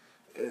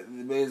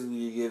 Basically,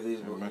 you give these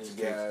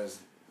guys,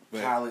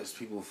 college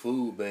people,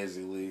 food.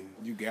 Basically,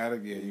 you gotta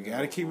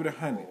keep it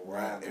 100.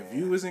 Right? If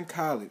you was in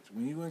college,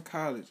 when you were in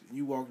college,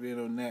 you walked in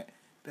on that.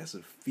 That's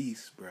a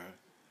feast, bro.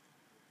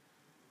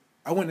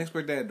 I wouldn't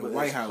expect that at the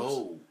White House.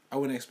 Cold. I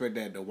wouldn't expect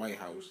that at the White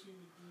House.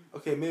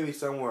 Okay, maybe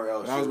somewhere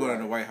else. If I was going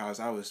to the White House,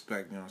 I would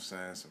expect,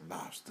 some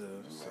lobster,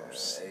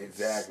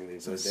 exactly.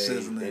 Some but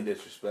sizzling. They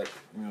disrespect.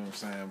 You know what I'm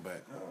saying?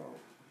 But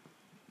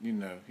he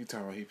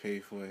talking about he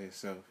paid for it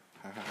himself.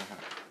 Ha ha ha ha.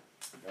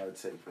 Gotta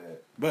take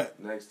that. But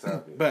next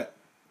topic. But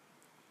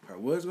if I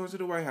was going to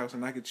the White House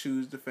and I could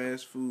choose the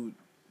fast food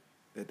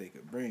that they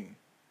could bring,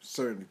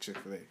 certainly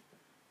Chick-fil-A.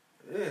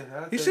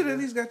 Yeah, he should have at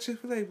least got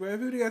Chick-fil-A, bro. If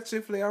he would have got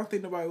Chick-fil-A, I don't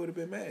think nobody would have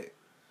been mad.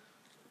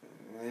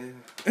 Yeah,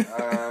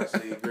 I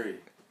actually agree.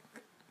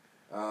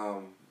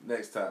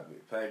 Next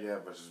topic: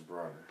 Pacquiao versus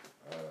Bronner.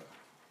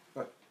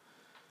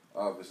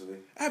 Obviously,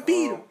 I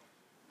beat him.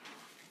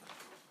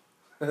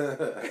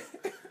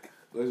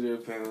 What's your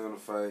opinion on the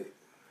fight?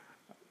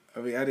 I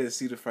mean, I didn't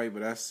see the fight,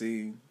 but I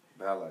seen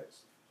the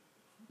highlights.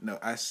 No,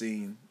 I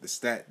seen the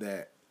stat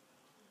that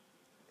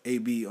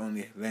AB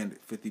only landed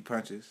 50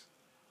 punches,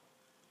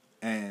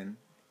 and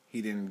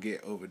he didn't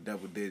get over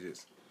double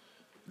digits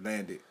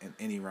landed in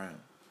any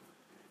round.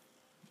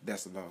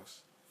 That's a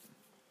loss.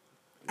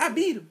 I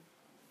beat him.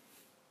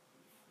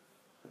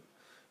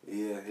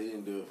 Yeah, he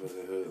didn't do it for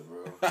the hood,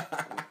 bro.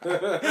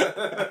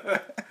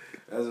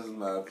 That's just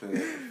my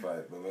opinion of the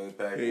fight. But man,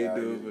 Pacquiao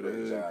did a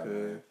great job,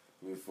 man.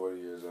 He's 40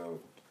 years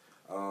old.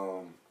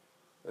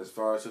 As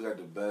far as who got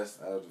the best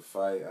out of the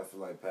fight, I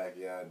feel like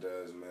Pacquiao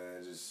does,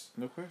 man. Just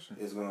no question.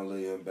 It's gonna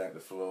lead him back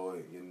to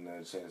Floyd, getting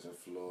another chance at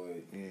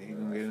Floyd. Yeah, he's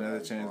gonna get another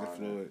chance at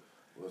Floyd.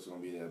 What's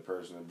gonna be that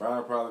person?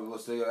 Brown probably will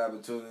still get an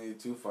opportunity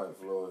to fight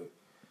Floyd.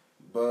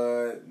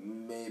 But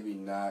maybe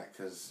not,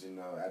 because,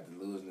 after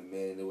losing the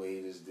man the way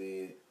he just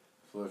did,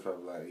 Floyd's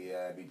probably like,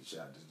 yeah, I beat the shit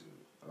out this dude.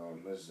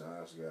 That's just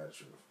honest God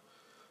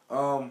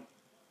truth.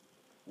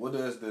 What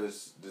does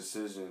this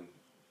decision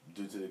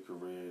do to the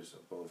careers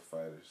of both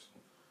fighters?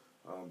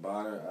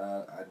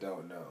 Bonner, I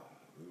don't know.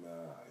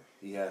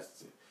 He has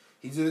to.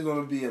 He's either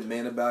going to be a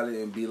man about it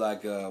and be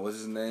like, what's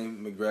his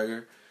name,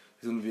 McGregor?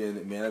 He's going to be a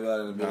man about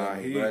it and be like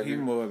McGregor. He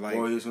more like,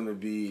 or he's going to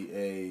be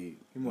a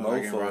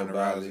mofo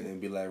about it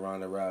and be like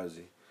Ronda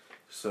Rousey.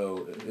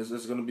 So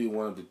it's going to be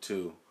one of the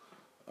two.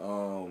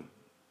 I'm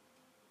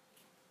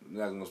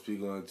not going to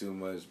speak on it too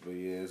much, but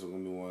yeah, it's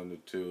going to be one of the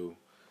two.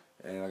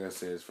 And like I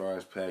said, as far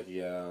as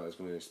Pacquiao, it's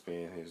going to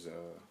expand his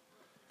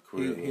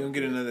career. He'll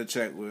get another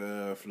check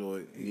with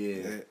Floyd.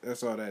 Yeah.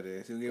 That's all that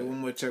is. He'll get one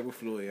more check with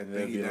Floyd. I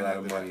think he'll be a lot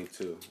of money,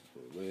 too.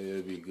 But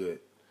it'll be good.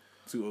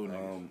 2 old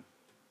niggas.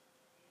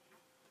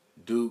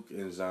 Duke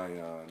and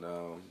Zion.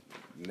 Now,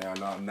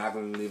 I'm not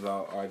going to leave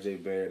out R.J.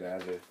 Barrett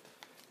either.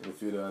 and a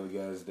few of the other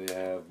guys they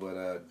have.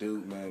 But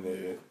Duke,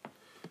 man,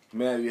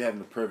 man, you having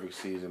the perfect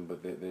season,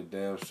 but they're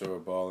damn sure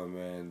balling,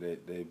 man.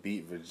 They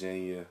beat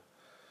Virginia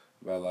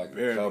by like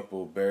Barely. a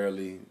couple,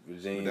 barely.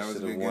 Virginia was a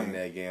should have good won game.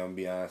 that game. I'll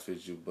be honest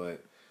with you,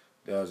 but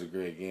that was a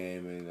great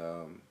game,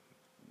 and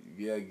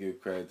you gotta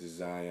give credit to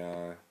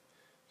Zion.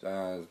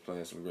 Zion's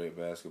playing some great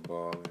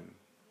basketball, and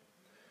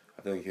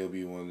I think he'll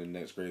be one of the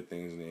next great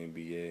things in the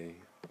NBA.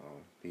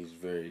 He's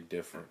very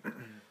different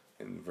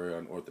and very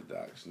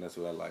unorthodox, and that's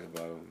what I like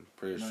about him.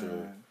 Pretty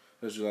sure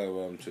that's what I like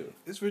about him too.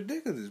 It's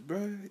ridiculous,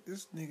 bro.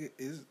 This nigga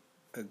is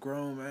a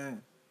grown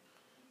man.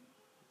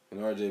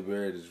 And R.J.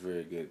 Barrett is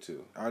very good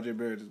too. R.J.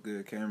 Barrett is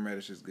good. Cam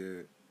Reddish is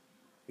good.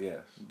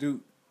 Yes.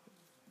 Duke,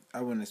 I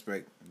wouldn't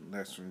expect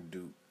less from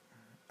Duke.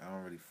 I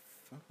don't really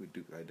fuck with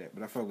Duke like that,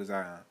 but I fuck with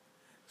Zion.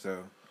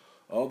 So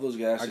all those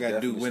guys. I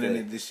got Duke winning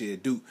it this year.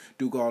 Duke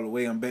all the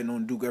way. I'm betting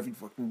on Duke every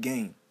fucking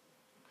game.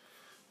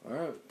 All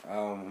right,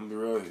 I'm gonna be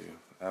real with you.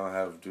 I don't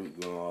have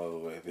Duke going all the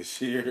way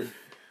this year,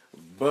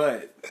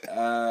 but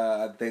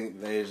I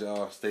think they should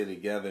all stay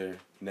together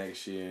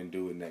next year and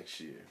do it next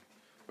year,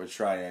 or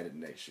try at it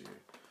next year.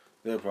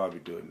 They'll probably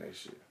do it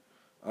next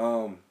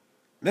year.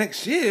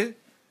 Next year.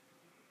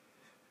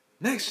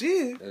 Next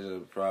year. They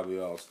should probably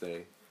all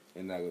stay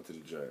and not go to the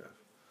draft.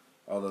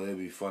 Although it'd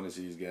be fun to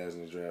see these guys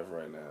in the draft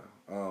right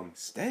now.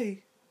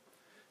 Stay.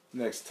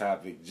 Next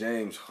topic,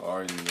 James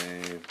Harden,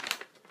 man.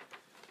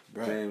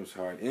 Bro. James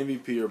Harden,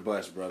 MVP or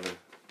bust, brother.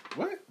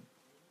 What?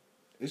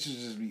 It should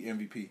just be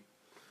MVP.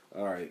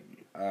 All right,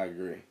 I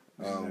agree.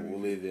 We'll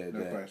leave it at No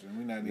that. question.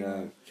 We're not Now,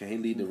 even. can he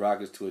lead the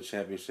Rockets to a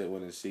championship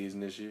winning season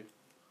this year?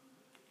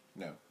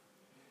 No.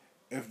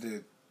 If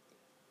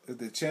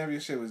the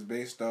championship was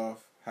based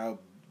off how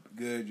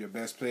good your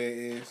best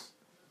player is,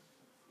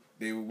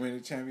 they would win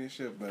the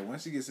championship. But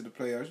once he gets to the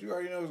playoffs, you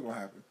already know what's gonna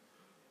happen.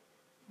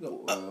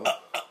 Well,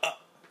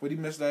 What he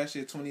missed last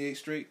year, 28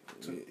 straight,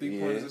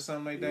 3-pointers or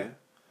something like that.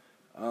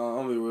 I'm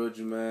gonna be real with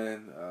you,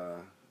 man.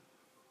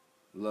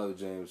 Love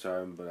James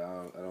Harden, but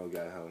I don't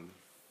got him.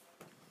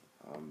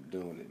 I'm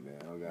doing it, man.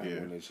 I don't got him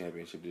winning the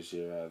championship this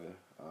year either.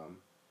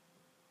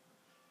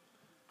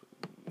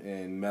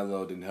 And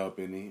Melo didn't help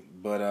any,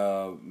 but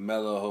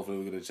Melo hopefully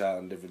we get a child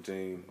on a different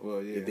team.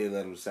 Well, yeah. If they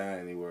let him sign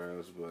anywhere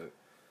else, but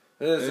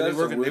They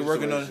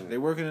working on it.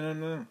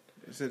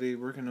 They said they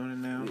working on it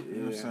now. You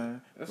know what I'm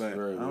saying? That's but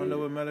very I don't know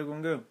weird. where Melo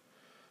gonna go.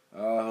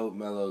 I hope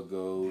Melo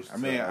goes to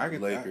the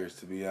Lakers,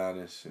 to be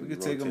honest. We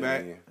could take him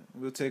back.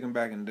 We'll take him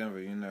back in Denver,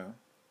 you know.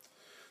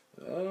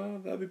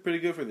 That'd be pretty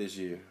good for this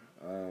year.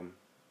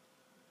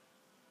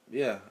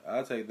 Yeah,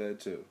 I'll take that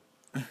too.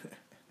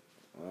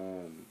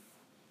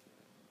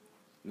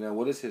 Now,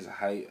 what is his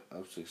height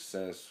of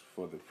success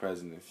for the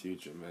present and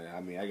future, man?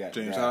 I mean, I got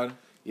James Harden?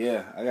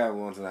 Yeah, I got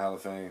one to the Hall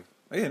of Fame.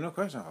 Oh, yeah, no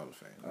question Hall of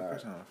Fame. No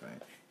question Hall of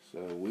Fame. So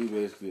we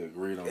basically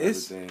agreed on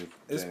everything.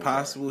 It's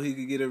possible he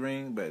could get a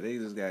ring, but they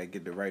just gotta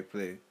get the right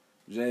player.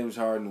 James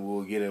Harden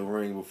will get a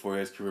ring before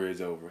his career is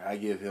over. I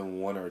give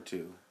him 1 or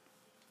 2.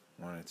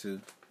 1 or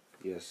 2.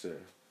 Yes, sir.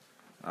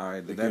 All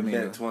right, They that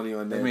bet 20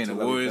 on that. That means the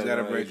Warriors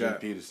gotta break Adrian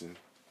up. Peterson.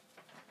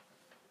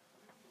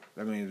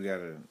 That means we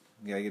gotta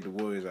get the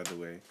Warriors out the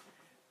way.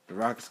 The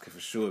Rockets could for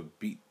sure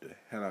beat the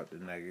hell out the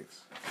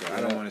Nuggets. So I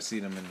don't want to see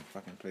them in the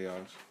fucking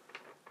playoffs.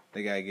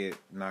 They gotta get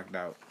knocked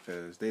out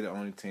because they the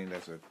only team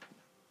that's a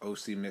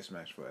OC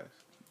mismatch for us.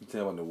 You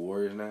talking about the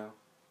Warriors now?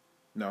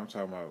 No, I'm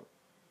talking about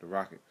the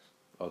Rockets.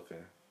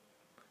 Okay.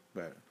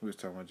 But we was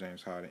talking about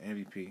James Harden,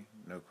 MVP,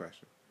 no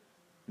question.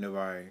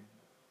 Nobody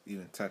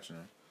even touching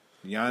him.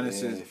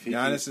 Giannis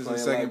is in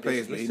second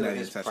place, but he's not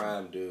even touching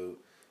him. Dude.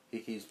 He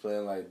keeps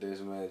playing like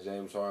this, man.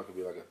 James Harden could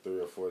be like a 3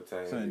 or 4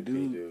 time Son,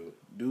 MVP,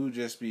 dude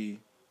just be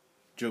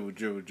dribble.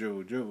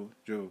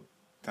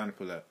 Time to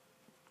pull up.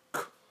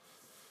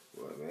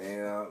 Well,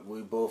 man,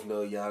 we both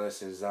know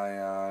Giannis and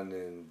Zion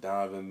and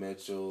Donovan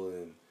Mitchell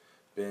and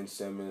Ben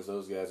Simmons.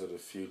 Those guys are the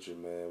future,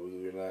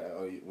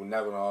 man. We're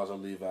not gonna also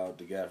leave out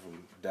the guy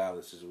from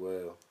Dallas as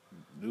well.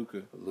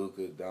 Luka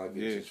Doncic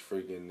is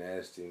freaking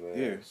nasty, man.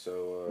 Yeah.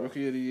 So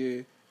Rookie of the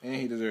Year, and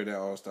he deserved that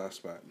All-Star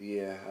spot.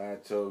 Yeah, I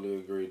totally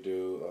agree,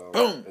 dude.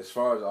 Boom. As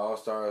far as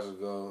All-Stars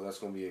go, that's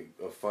gonna be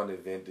a fun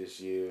event this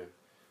year.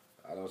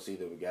 I don't see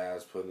the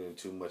guys putting in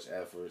too much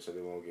effort so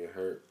they won't get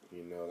hurt.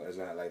 You know, it's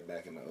not like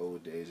back in the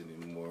old days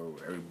anymore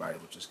where everybody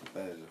was just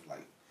competitive,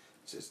 like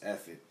just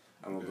effort.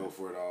 I'm gonna go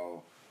for it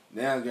all.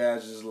 Now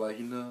guys just like,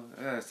 you know,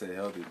 I gotta stay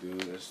healthy, dude.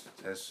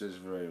 That's just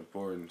very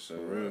important. So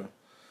For real.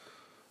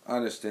 I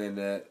understand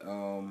that.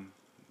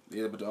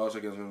 Yeah, but the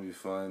All-Star game's gonna be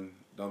fun.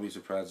 Don't be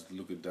surprised if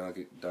Luka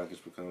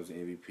Doncic becomes the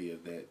MVP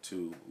of that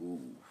too.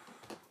 Ooh,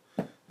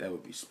 that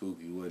would be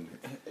spooky, wouldn't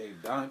it?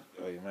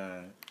 Hey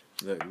man,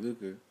 look,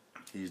 Luka.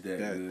 He's that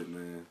good,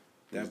 man.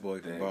 That boy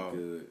can ball.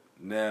 Good.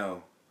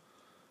 Now,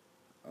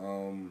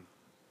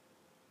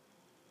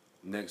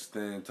 next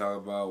thing, talk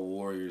about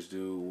Warriors,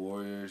 dude.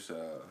 Warriors.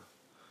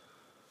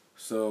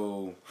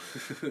 So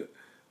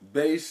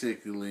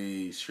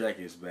basically, Shrek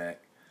is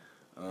back.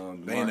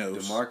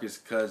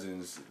 DeMarcus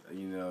Cousins,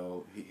 you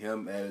know,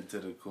 him added to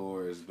the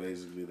core is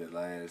basically the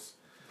last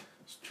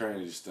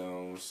Trinity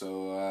Stone.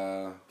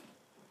 So,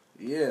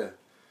 yeah.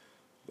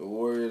 The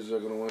Warriors are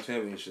going to win a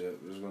championship.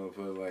 I'm just going to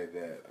put it like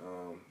that.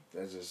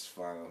 That's just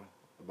final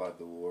about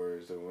the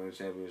Warriors. They're going to win a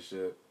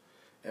championship.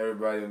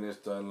 Everybody in this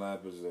starting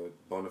lineup is a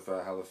bona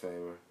fide Hall of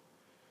Famer.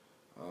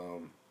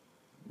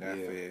 Not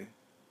yeah. fair.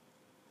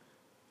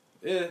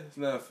 Yeah, it's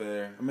not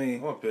fair. I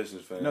mean, I'm a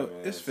Pistons fan, no,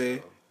 man. it's fair.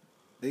 So.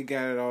 They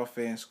got it all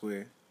fair and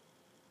square.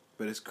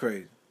 But it's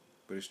crazy.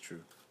 But it's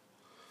true.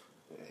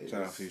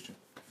 Shout out Future.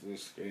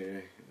 It's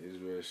scary. It's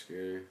very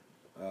scary.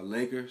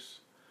 Lakers.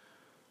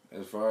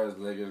 As far as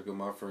Lakers go,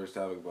 my first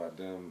topic about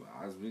them,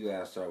 we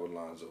gotta start with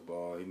Lonzo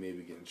Ball. He may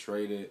be getting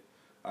traded.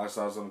 I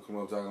saw something come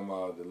up talking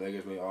about the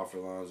Lakers may offer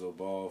Lonzo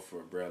Ball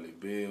for Bradley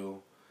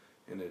Beal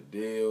in a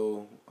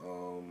deal,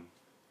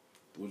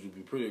 which would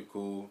be pretty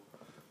cool.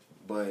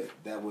 But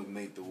that would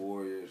make the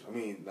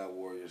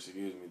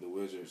the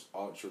Wizards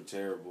ultra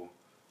terrible.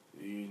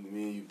 Me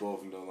and you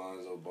both know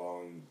Lonzo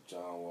Ball and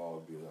John Wall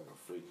would be like a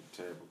freaking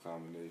terrible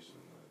combination.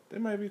 They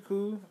might be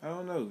cool. I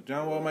don't know.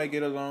 John Wall might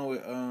get along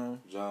with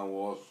John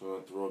Wall's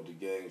gonna throw up the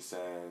gang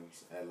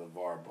signs at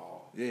LeVar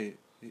Ball. Yeah.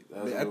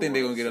 I think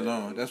they're gonna get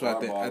along. That's why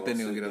I think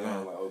they're gonna get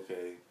along. Like,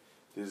 okay,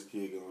 this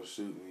kid gonna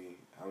shoot me.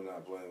 I'm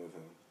not playing with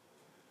him.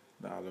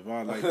 Nah,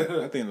 LeVar like that.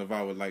 I think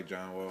LeVar would like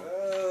John Wall. I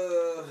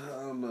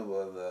don't know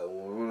about that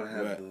one. We're gonna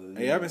have to.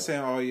 Hey, I've been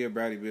saying all year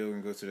Bradley Beal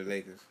can go to the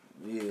Lakers.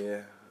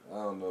 Yeah, I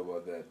don't know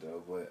about that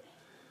though, but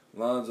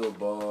Lonzo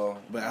Ball.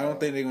 But I don't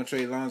think they're gonna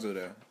trade Lonzo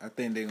though. I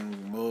think they're gonna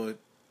more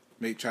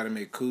try to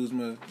make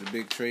Kuzma the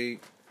big trade.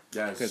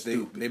 Because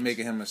they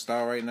making him a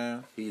star right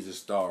now. He's a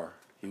star.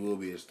 He will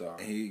be a star.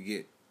 And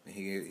he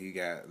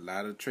got a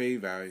lot of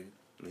trade value.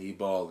 He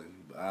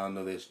balling. I don't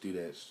know they should do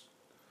that.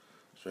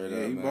 Straight up,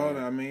 he man.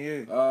 balling. I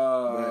mean,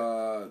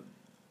 yeah.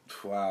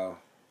 Wow.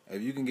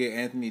 If you can get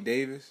Anthony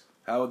Davis,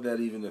 how would that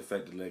even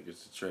affect the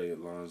Lakers to trade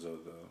Lonzo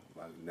though?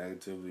 Like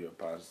negatively or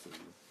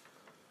positively?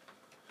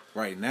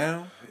 Right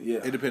now,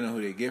 yeah, it depends on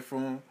who they get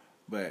from him.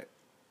 But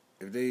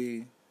if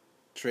they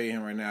trade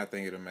him right now, I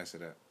think it'll mess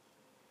it up.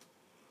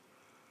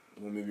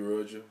 Let me be real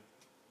with you.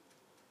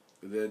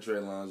 If they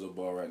trade Lonzo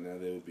Ball right now,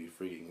 they would be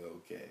freaking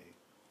okay.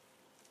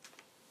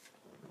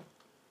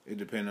 It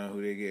depends on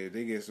who they get. If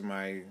they get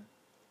somebody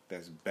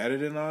that's better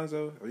than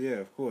Lonzo, oh yeah,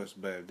 of course.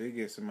 But if they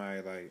get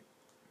somebody like,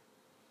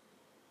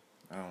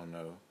 I don't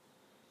know,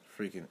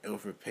 freaking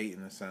Elfrid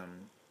Payton or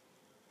something,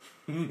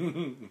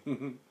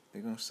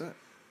 they're gonna suck.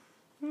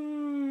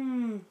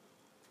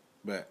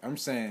 But I'm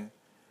saying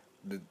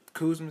the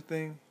Kuzma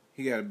thing,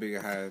 he got a bigger,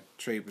 higher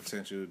trade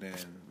potential than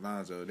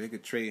Lonzo. They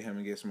could trade him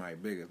and get somebody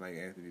bigger, like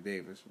Anthony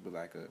Davis, with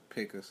like a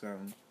pick or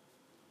something.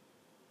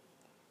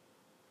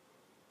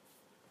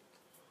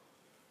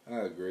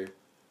 I agree.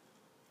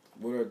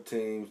 What are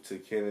teams to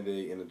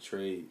candidate in a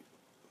trade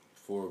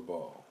for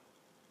Ball?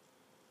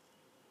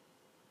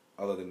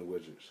 Other than the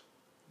Wizards.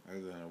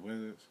 Other than the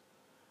Wizards?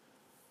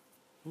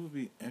 Who would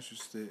be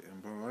interested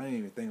in Ball? I didn't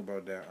even think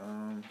about that.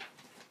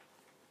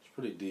 It's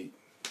pretty deep.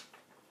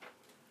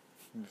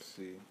 Let's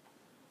see.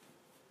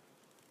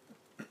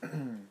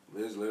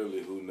 There's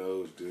literally who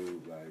knows,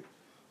 dude. Like,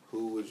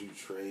 who would you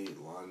trade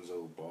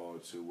Lonzo Ball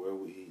to? Where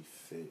would he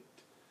fit?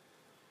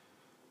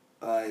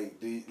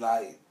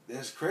 Like,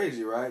 that's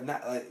crazy, right?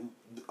 Not like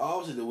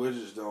obviously the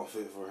Wizards don't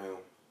fit for him,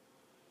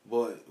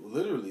 but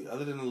literally,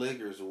 other than the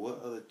Lakers,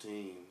 what other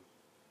team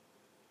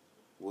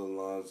would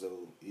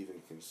Lonzo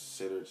even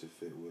consider to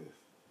fit with?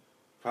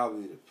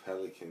 Probably the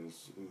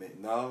Pelicans.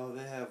 No,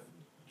 they have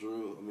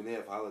Drew. I mean, they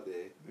have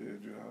Holiday. Yeah,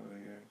 Drew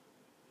Holiday.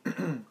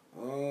 Yeah.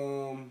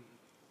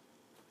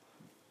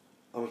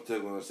 I'm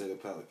still gonna say the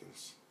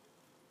Pelicans.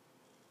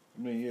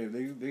 I mean, yeah,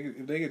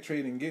 if they could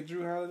trade and get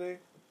Drew Holiday,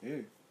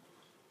 yeah.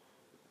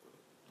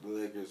 The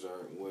Lakers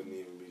wouldn't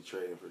even be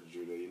trading for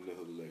Drew. You know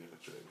who the Lakers are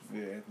trading for.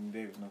 Yeah, Anthony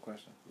Davis, no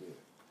question. Yeah.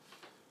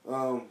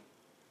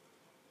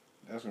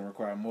 That's gonna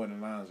require more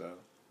than Lonzo.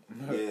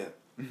 Yeah.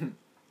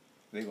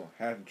 They gonna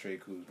have to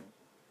trade Kuzma.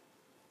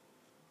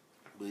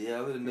 But yeah,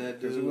 other than that,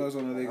 dude, who else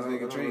on the Lakers they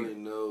could trade? I don't really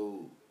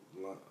know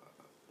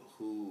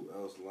who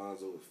else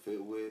Lonzo would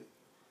fit with.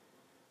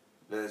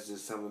 That's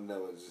just something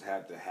that would just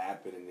have to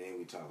happen, and then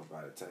we talk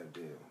about it type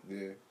deal.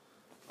 Yeah.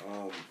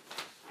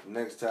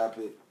 Next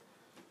topic.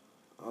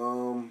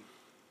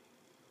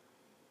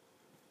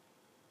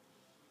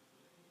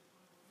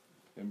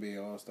 NBA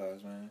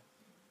All-Stars, man.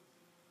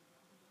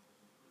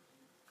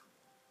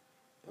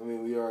 I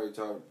mean, we already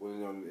talked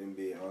on the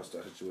NBA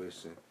All-Star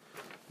situation,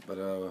 but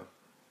no,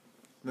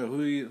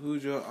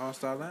 who's your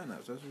All-Star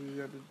lineups? That's what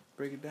you got to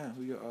break it down.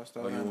 Who your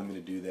All-Star lineup? You want me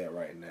to do that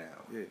right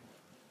now? Yeah.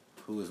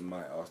 Who is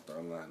my All-Star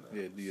lineup?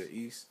 Yeah, do your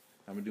East.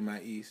 I'm gonna do my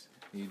East,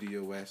 and you do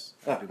your West.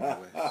 I do my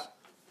West.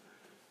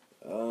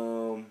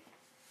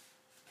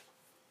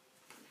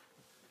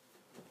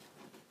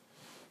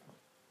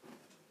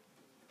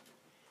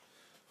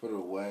 For the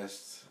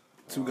West,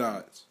 two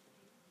guards.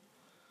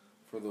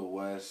 For the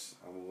West,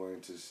 I'm going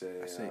to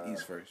say. I say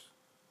East first.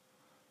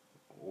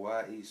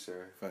 Why East,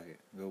 sir? Fuck it,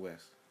 go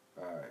West.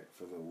 All right,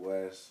 for the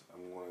West,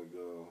 I'm going to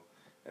go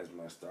as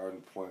my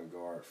starting point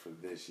guard for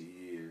this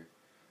year.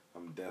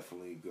 I'm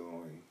definitely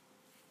going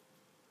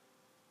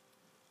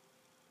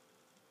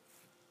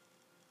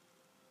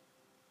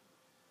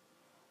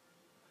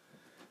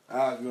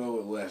I'll go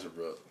with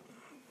Westbrook.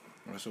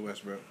 Russell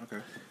Westbrook.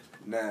 Okay.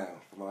 Now,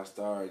 for my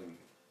starting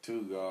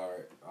 2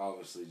 guard,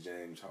 obviously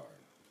James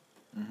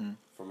Harden.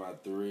 For my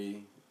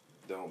 3,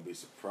 don't be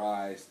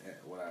surprised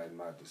at what I'm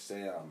about to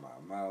say out of my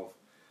mouth,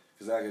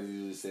 because I could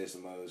usually say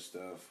some other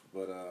stuff,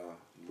 but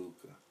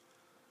Luka.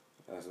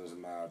 That's just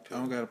my opinion. I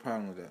don't got a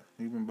problem with that.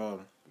 He's been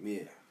balling.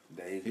 Yeah,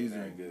 he's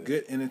doing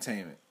good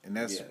entertainment, and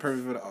that's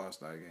perfect for the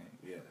All-Star game.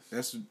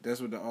 Yes,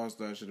 that's what the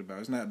All-Star shit about.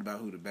 It's not about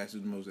who the best,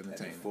 who's the most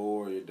entertaining. At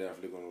 4, you're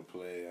definitely going to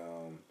play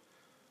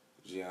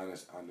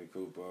Giannis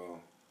Antetokounmpo.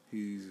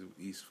 He's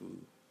East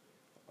food.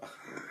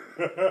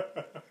 This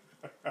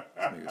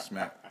nigga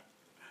smack.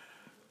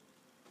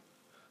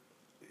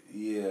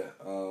 Yeah,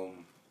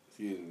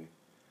 excuse me.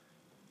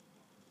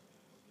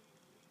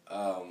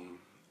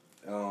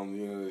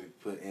 You're gonna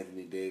put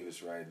Anthony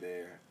Davis right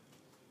there.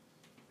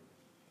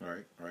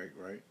 Right.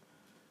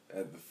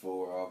 At the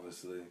 4,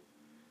 obviously.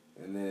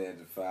 And then at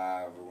the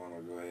 5, we're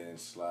gonna go ahead and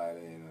slide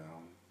in.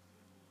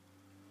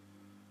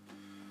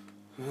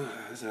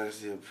 That's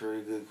actually a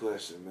pretty good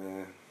question,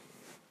 man.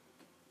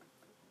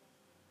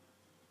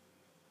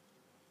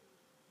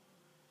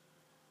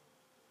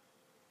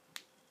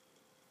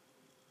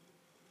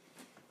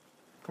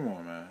 Come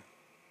on, man.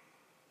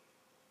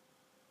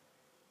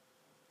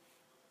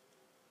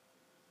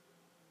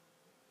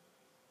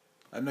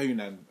 I know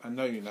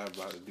you're not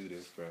about to do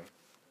this, bro.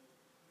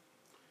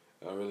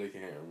 I really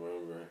can't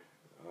remember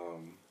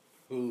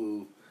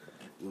who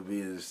would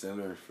be the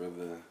center for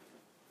the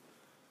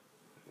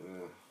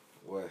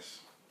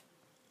West.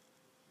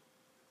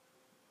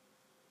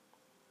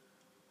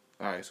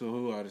 All right, so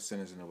who are the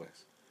centers in the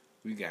West?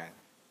 We got,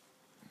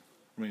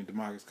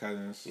 DeMarcus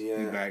Cousins. Yeah,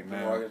 he back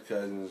now. DeMarcus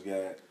Cousins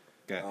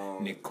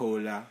got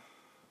Nikola.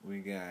 We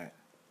got.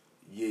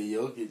 Yeah,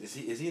 Jokic.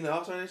 Is he in the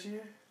All-Star this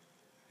year?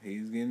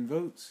 He's getting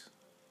votes.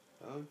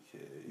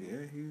 Okay.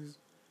 Yeah, he's.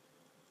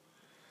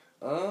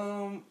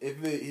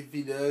 If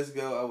he does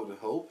go, I would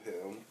hope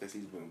him, because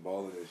he's been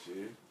balling this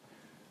year.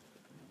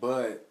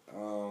 But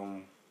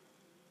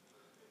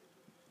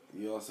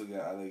you also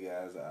got other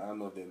guys. I don't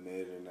know if they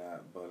made it or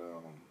not, but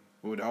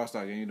with the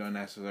All-Star game, you don't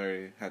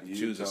necessarily have to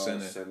choose a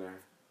center.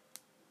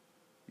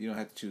 You don't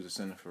have to choose a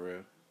center for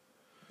real.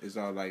 It's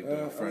all like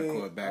the front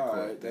court, back court.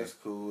 Right, that's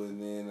cool.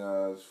 And then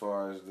as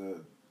far as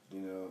the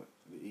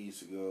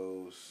East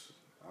goes,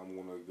 I'm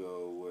gonna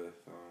go with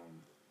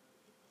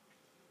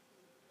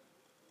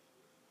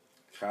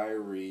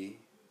Kyrie.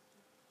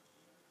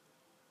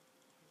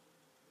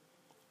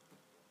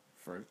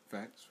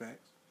 Facts.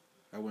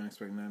 I wouldn't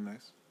expect nothing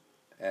nice.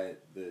 At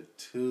the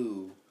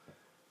 2,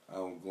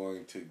 I'm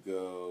going to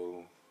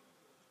go.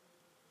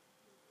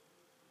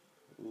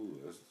 Ooh,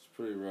 that's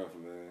pretty rough,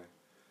 man.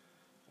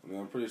 I mean,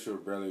 I'm pretty sure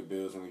Bradley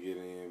Beal's gonna get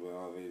in, but I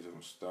don't think he's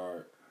gonna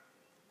start.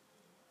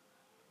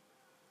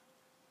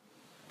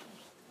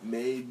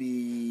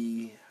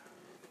 Maybe.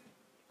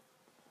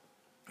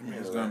 I mean,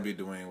 it's gonna be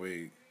Dwayne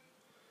Wade.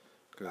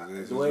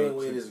 Dwayne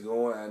Wade is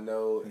going. I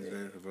know.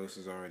 His voice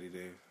is already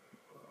there.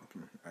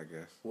 I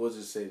guess. We'll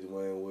just say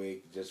Dwayne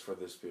Wade just for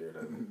the spirit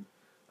of it.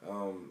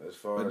 As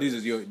far but as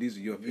these are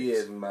your picks.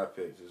 Yeah, my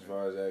picks. As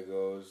far as that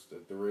goes, the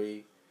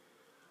 3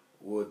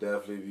 will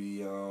definitely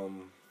be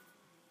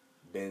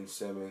Ben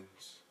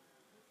Simmons.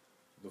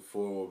 The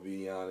 4 will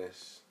be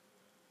Giannis.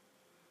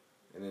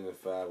 And then the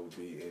 5 will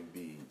be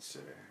Embiid, sir.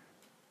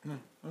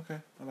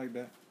 Okay, I like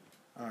that.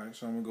 All right,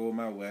 so I'm gonna go with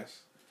my West.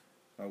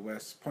 My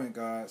West point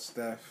guard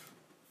Steph.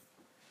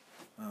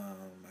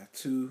 My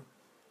 2.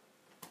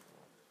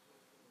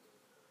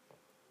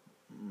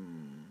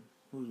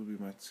 Who will be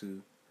my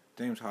 2?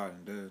 James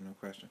Harden. There's no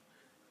question.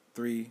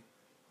 3.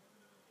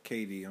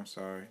 KD. I'm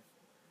sorry.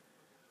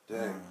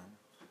 Dang.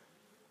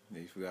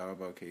 You forgot all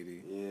about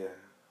KD. Yeah.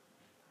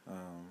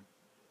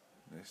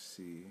 Let's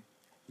see.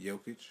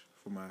 Jokic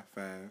for my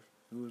 5.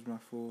 Who was my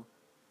 4?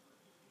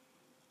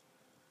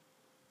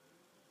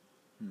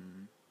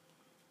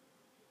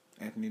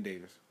 Anthony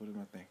Davis. What am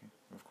I thinking?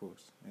 Of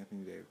course,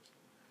 Anthony Davis.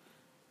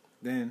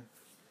 Then,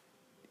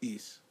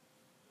 East.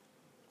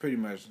 Pretty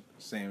much the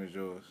same as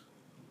yours.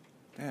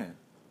 Damn.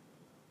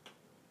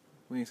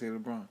 We ain't say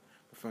LeBron,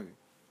 but fuck it.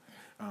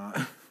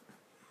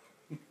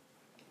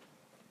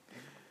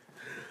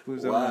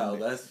 Who's wow,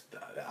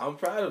 I'm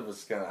proud of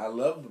us, kind of. I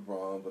love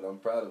LeBron, but I'm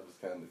proud of us,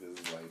 kind of, because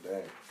it's like,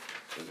 dang,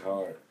 it's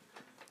hard.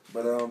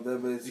 But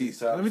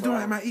East. Let me do it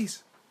at my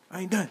East.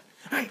 I ain't done.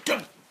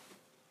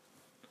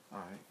 All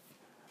right,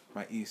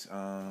 my East.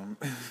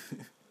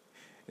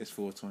 It's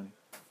 420.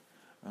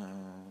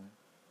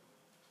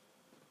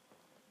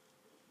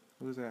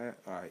 Who's that at?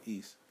 All right,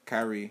 East.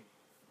 Kyrie.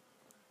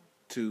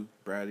 2.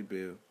 Bradley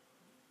Beal.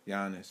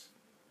 Giannis.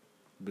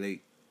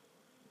 Blake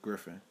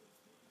Griffin.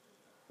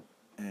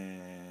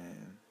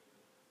 And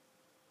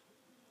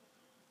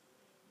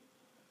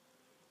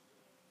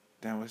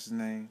what's his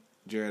name?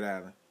 Jared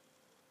Allen.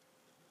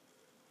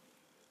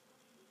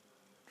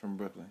 From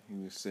Brooklyn.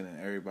 He was sending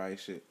everybody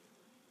shit.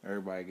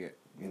 Everybody get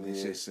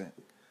this shit sent.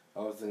 I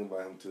was thinking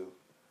about him too.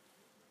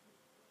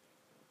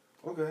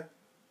 Okay.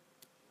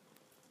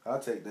 I'll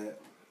take that.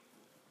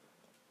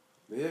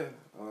 Yeah,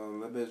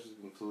 that basically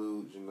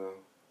concludes,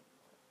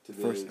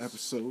 today's First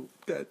episode.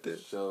 Got that.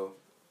 show.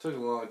 Took a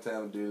long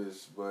time to do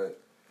this, but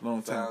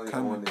Long time finally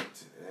coming. on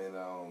it, and You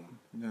know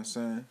what I'm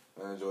saying?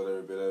 I enjoyed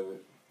every bit of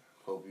it.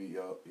 Hope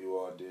you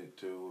all did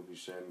too. We'll be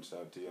sharing this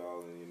out to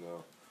y'all, and we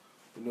know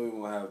we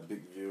won't have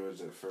big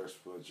viewers at first,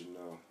 but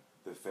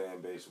the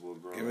fan base will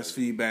grow. Give us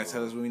feedback.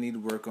 Tell us what we need to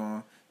work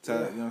on. You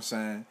know what I'm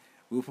saying?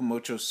 We'll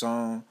promote your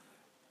song.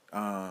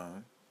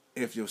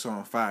 If your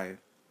song fire,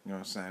 you know what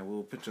I'm saying?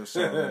 We'll put your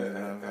song in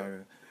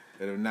there.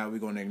 And if not, we're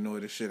gonna ignore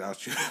the shit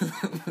out you.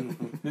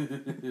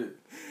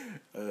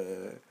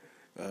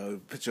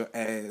 Put your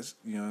ads,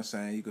 you know what I'm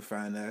saying? You can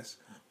find us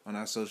on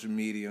our social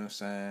media, you know what I'm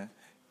saying?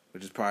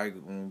 Which is probably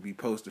going to be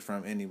posted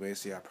from anyway,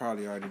 so y'all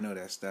probably already know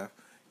that stuff.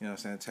 You know what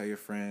I'm saying? Tell your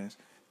friends,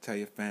 tell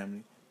your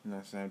family, you know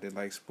what I'm saying? If they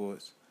like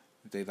sports,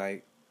 if they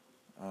like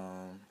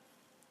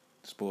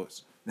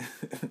sports,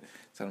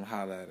 tell them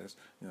holler at us,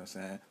 you know what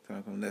I'm saying? Tell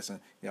them come listen.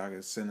 Y'all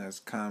can send us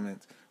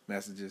comments,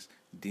 messages,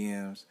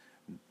 DMs,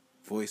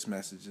 voice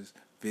messages,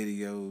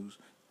 videos,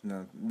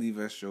 leave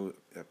us your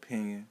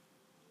opinion,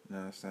 you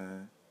know what I'm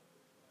saying?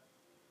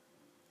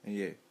 And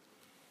yeah,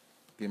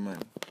 get money.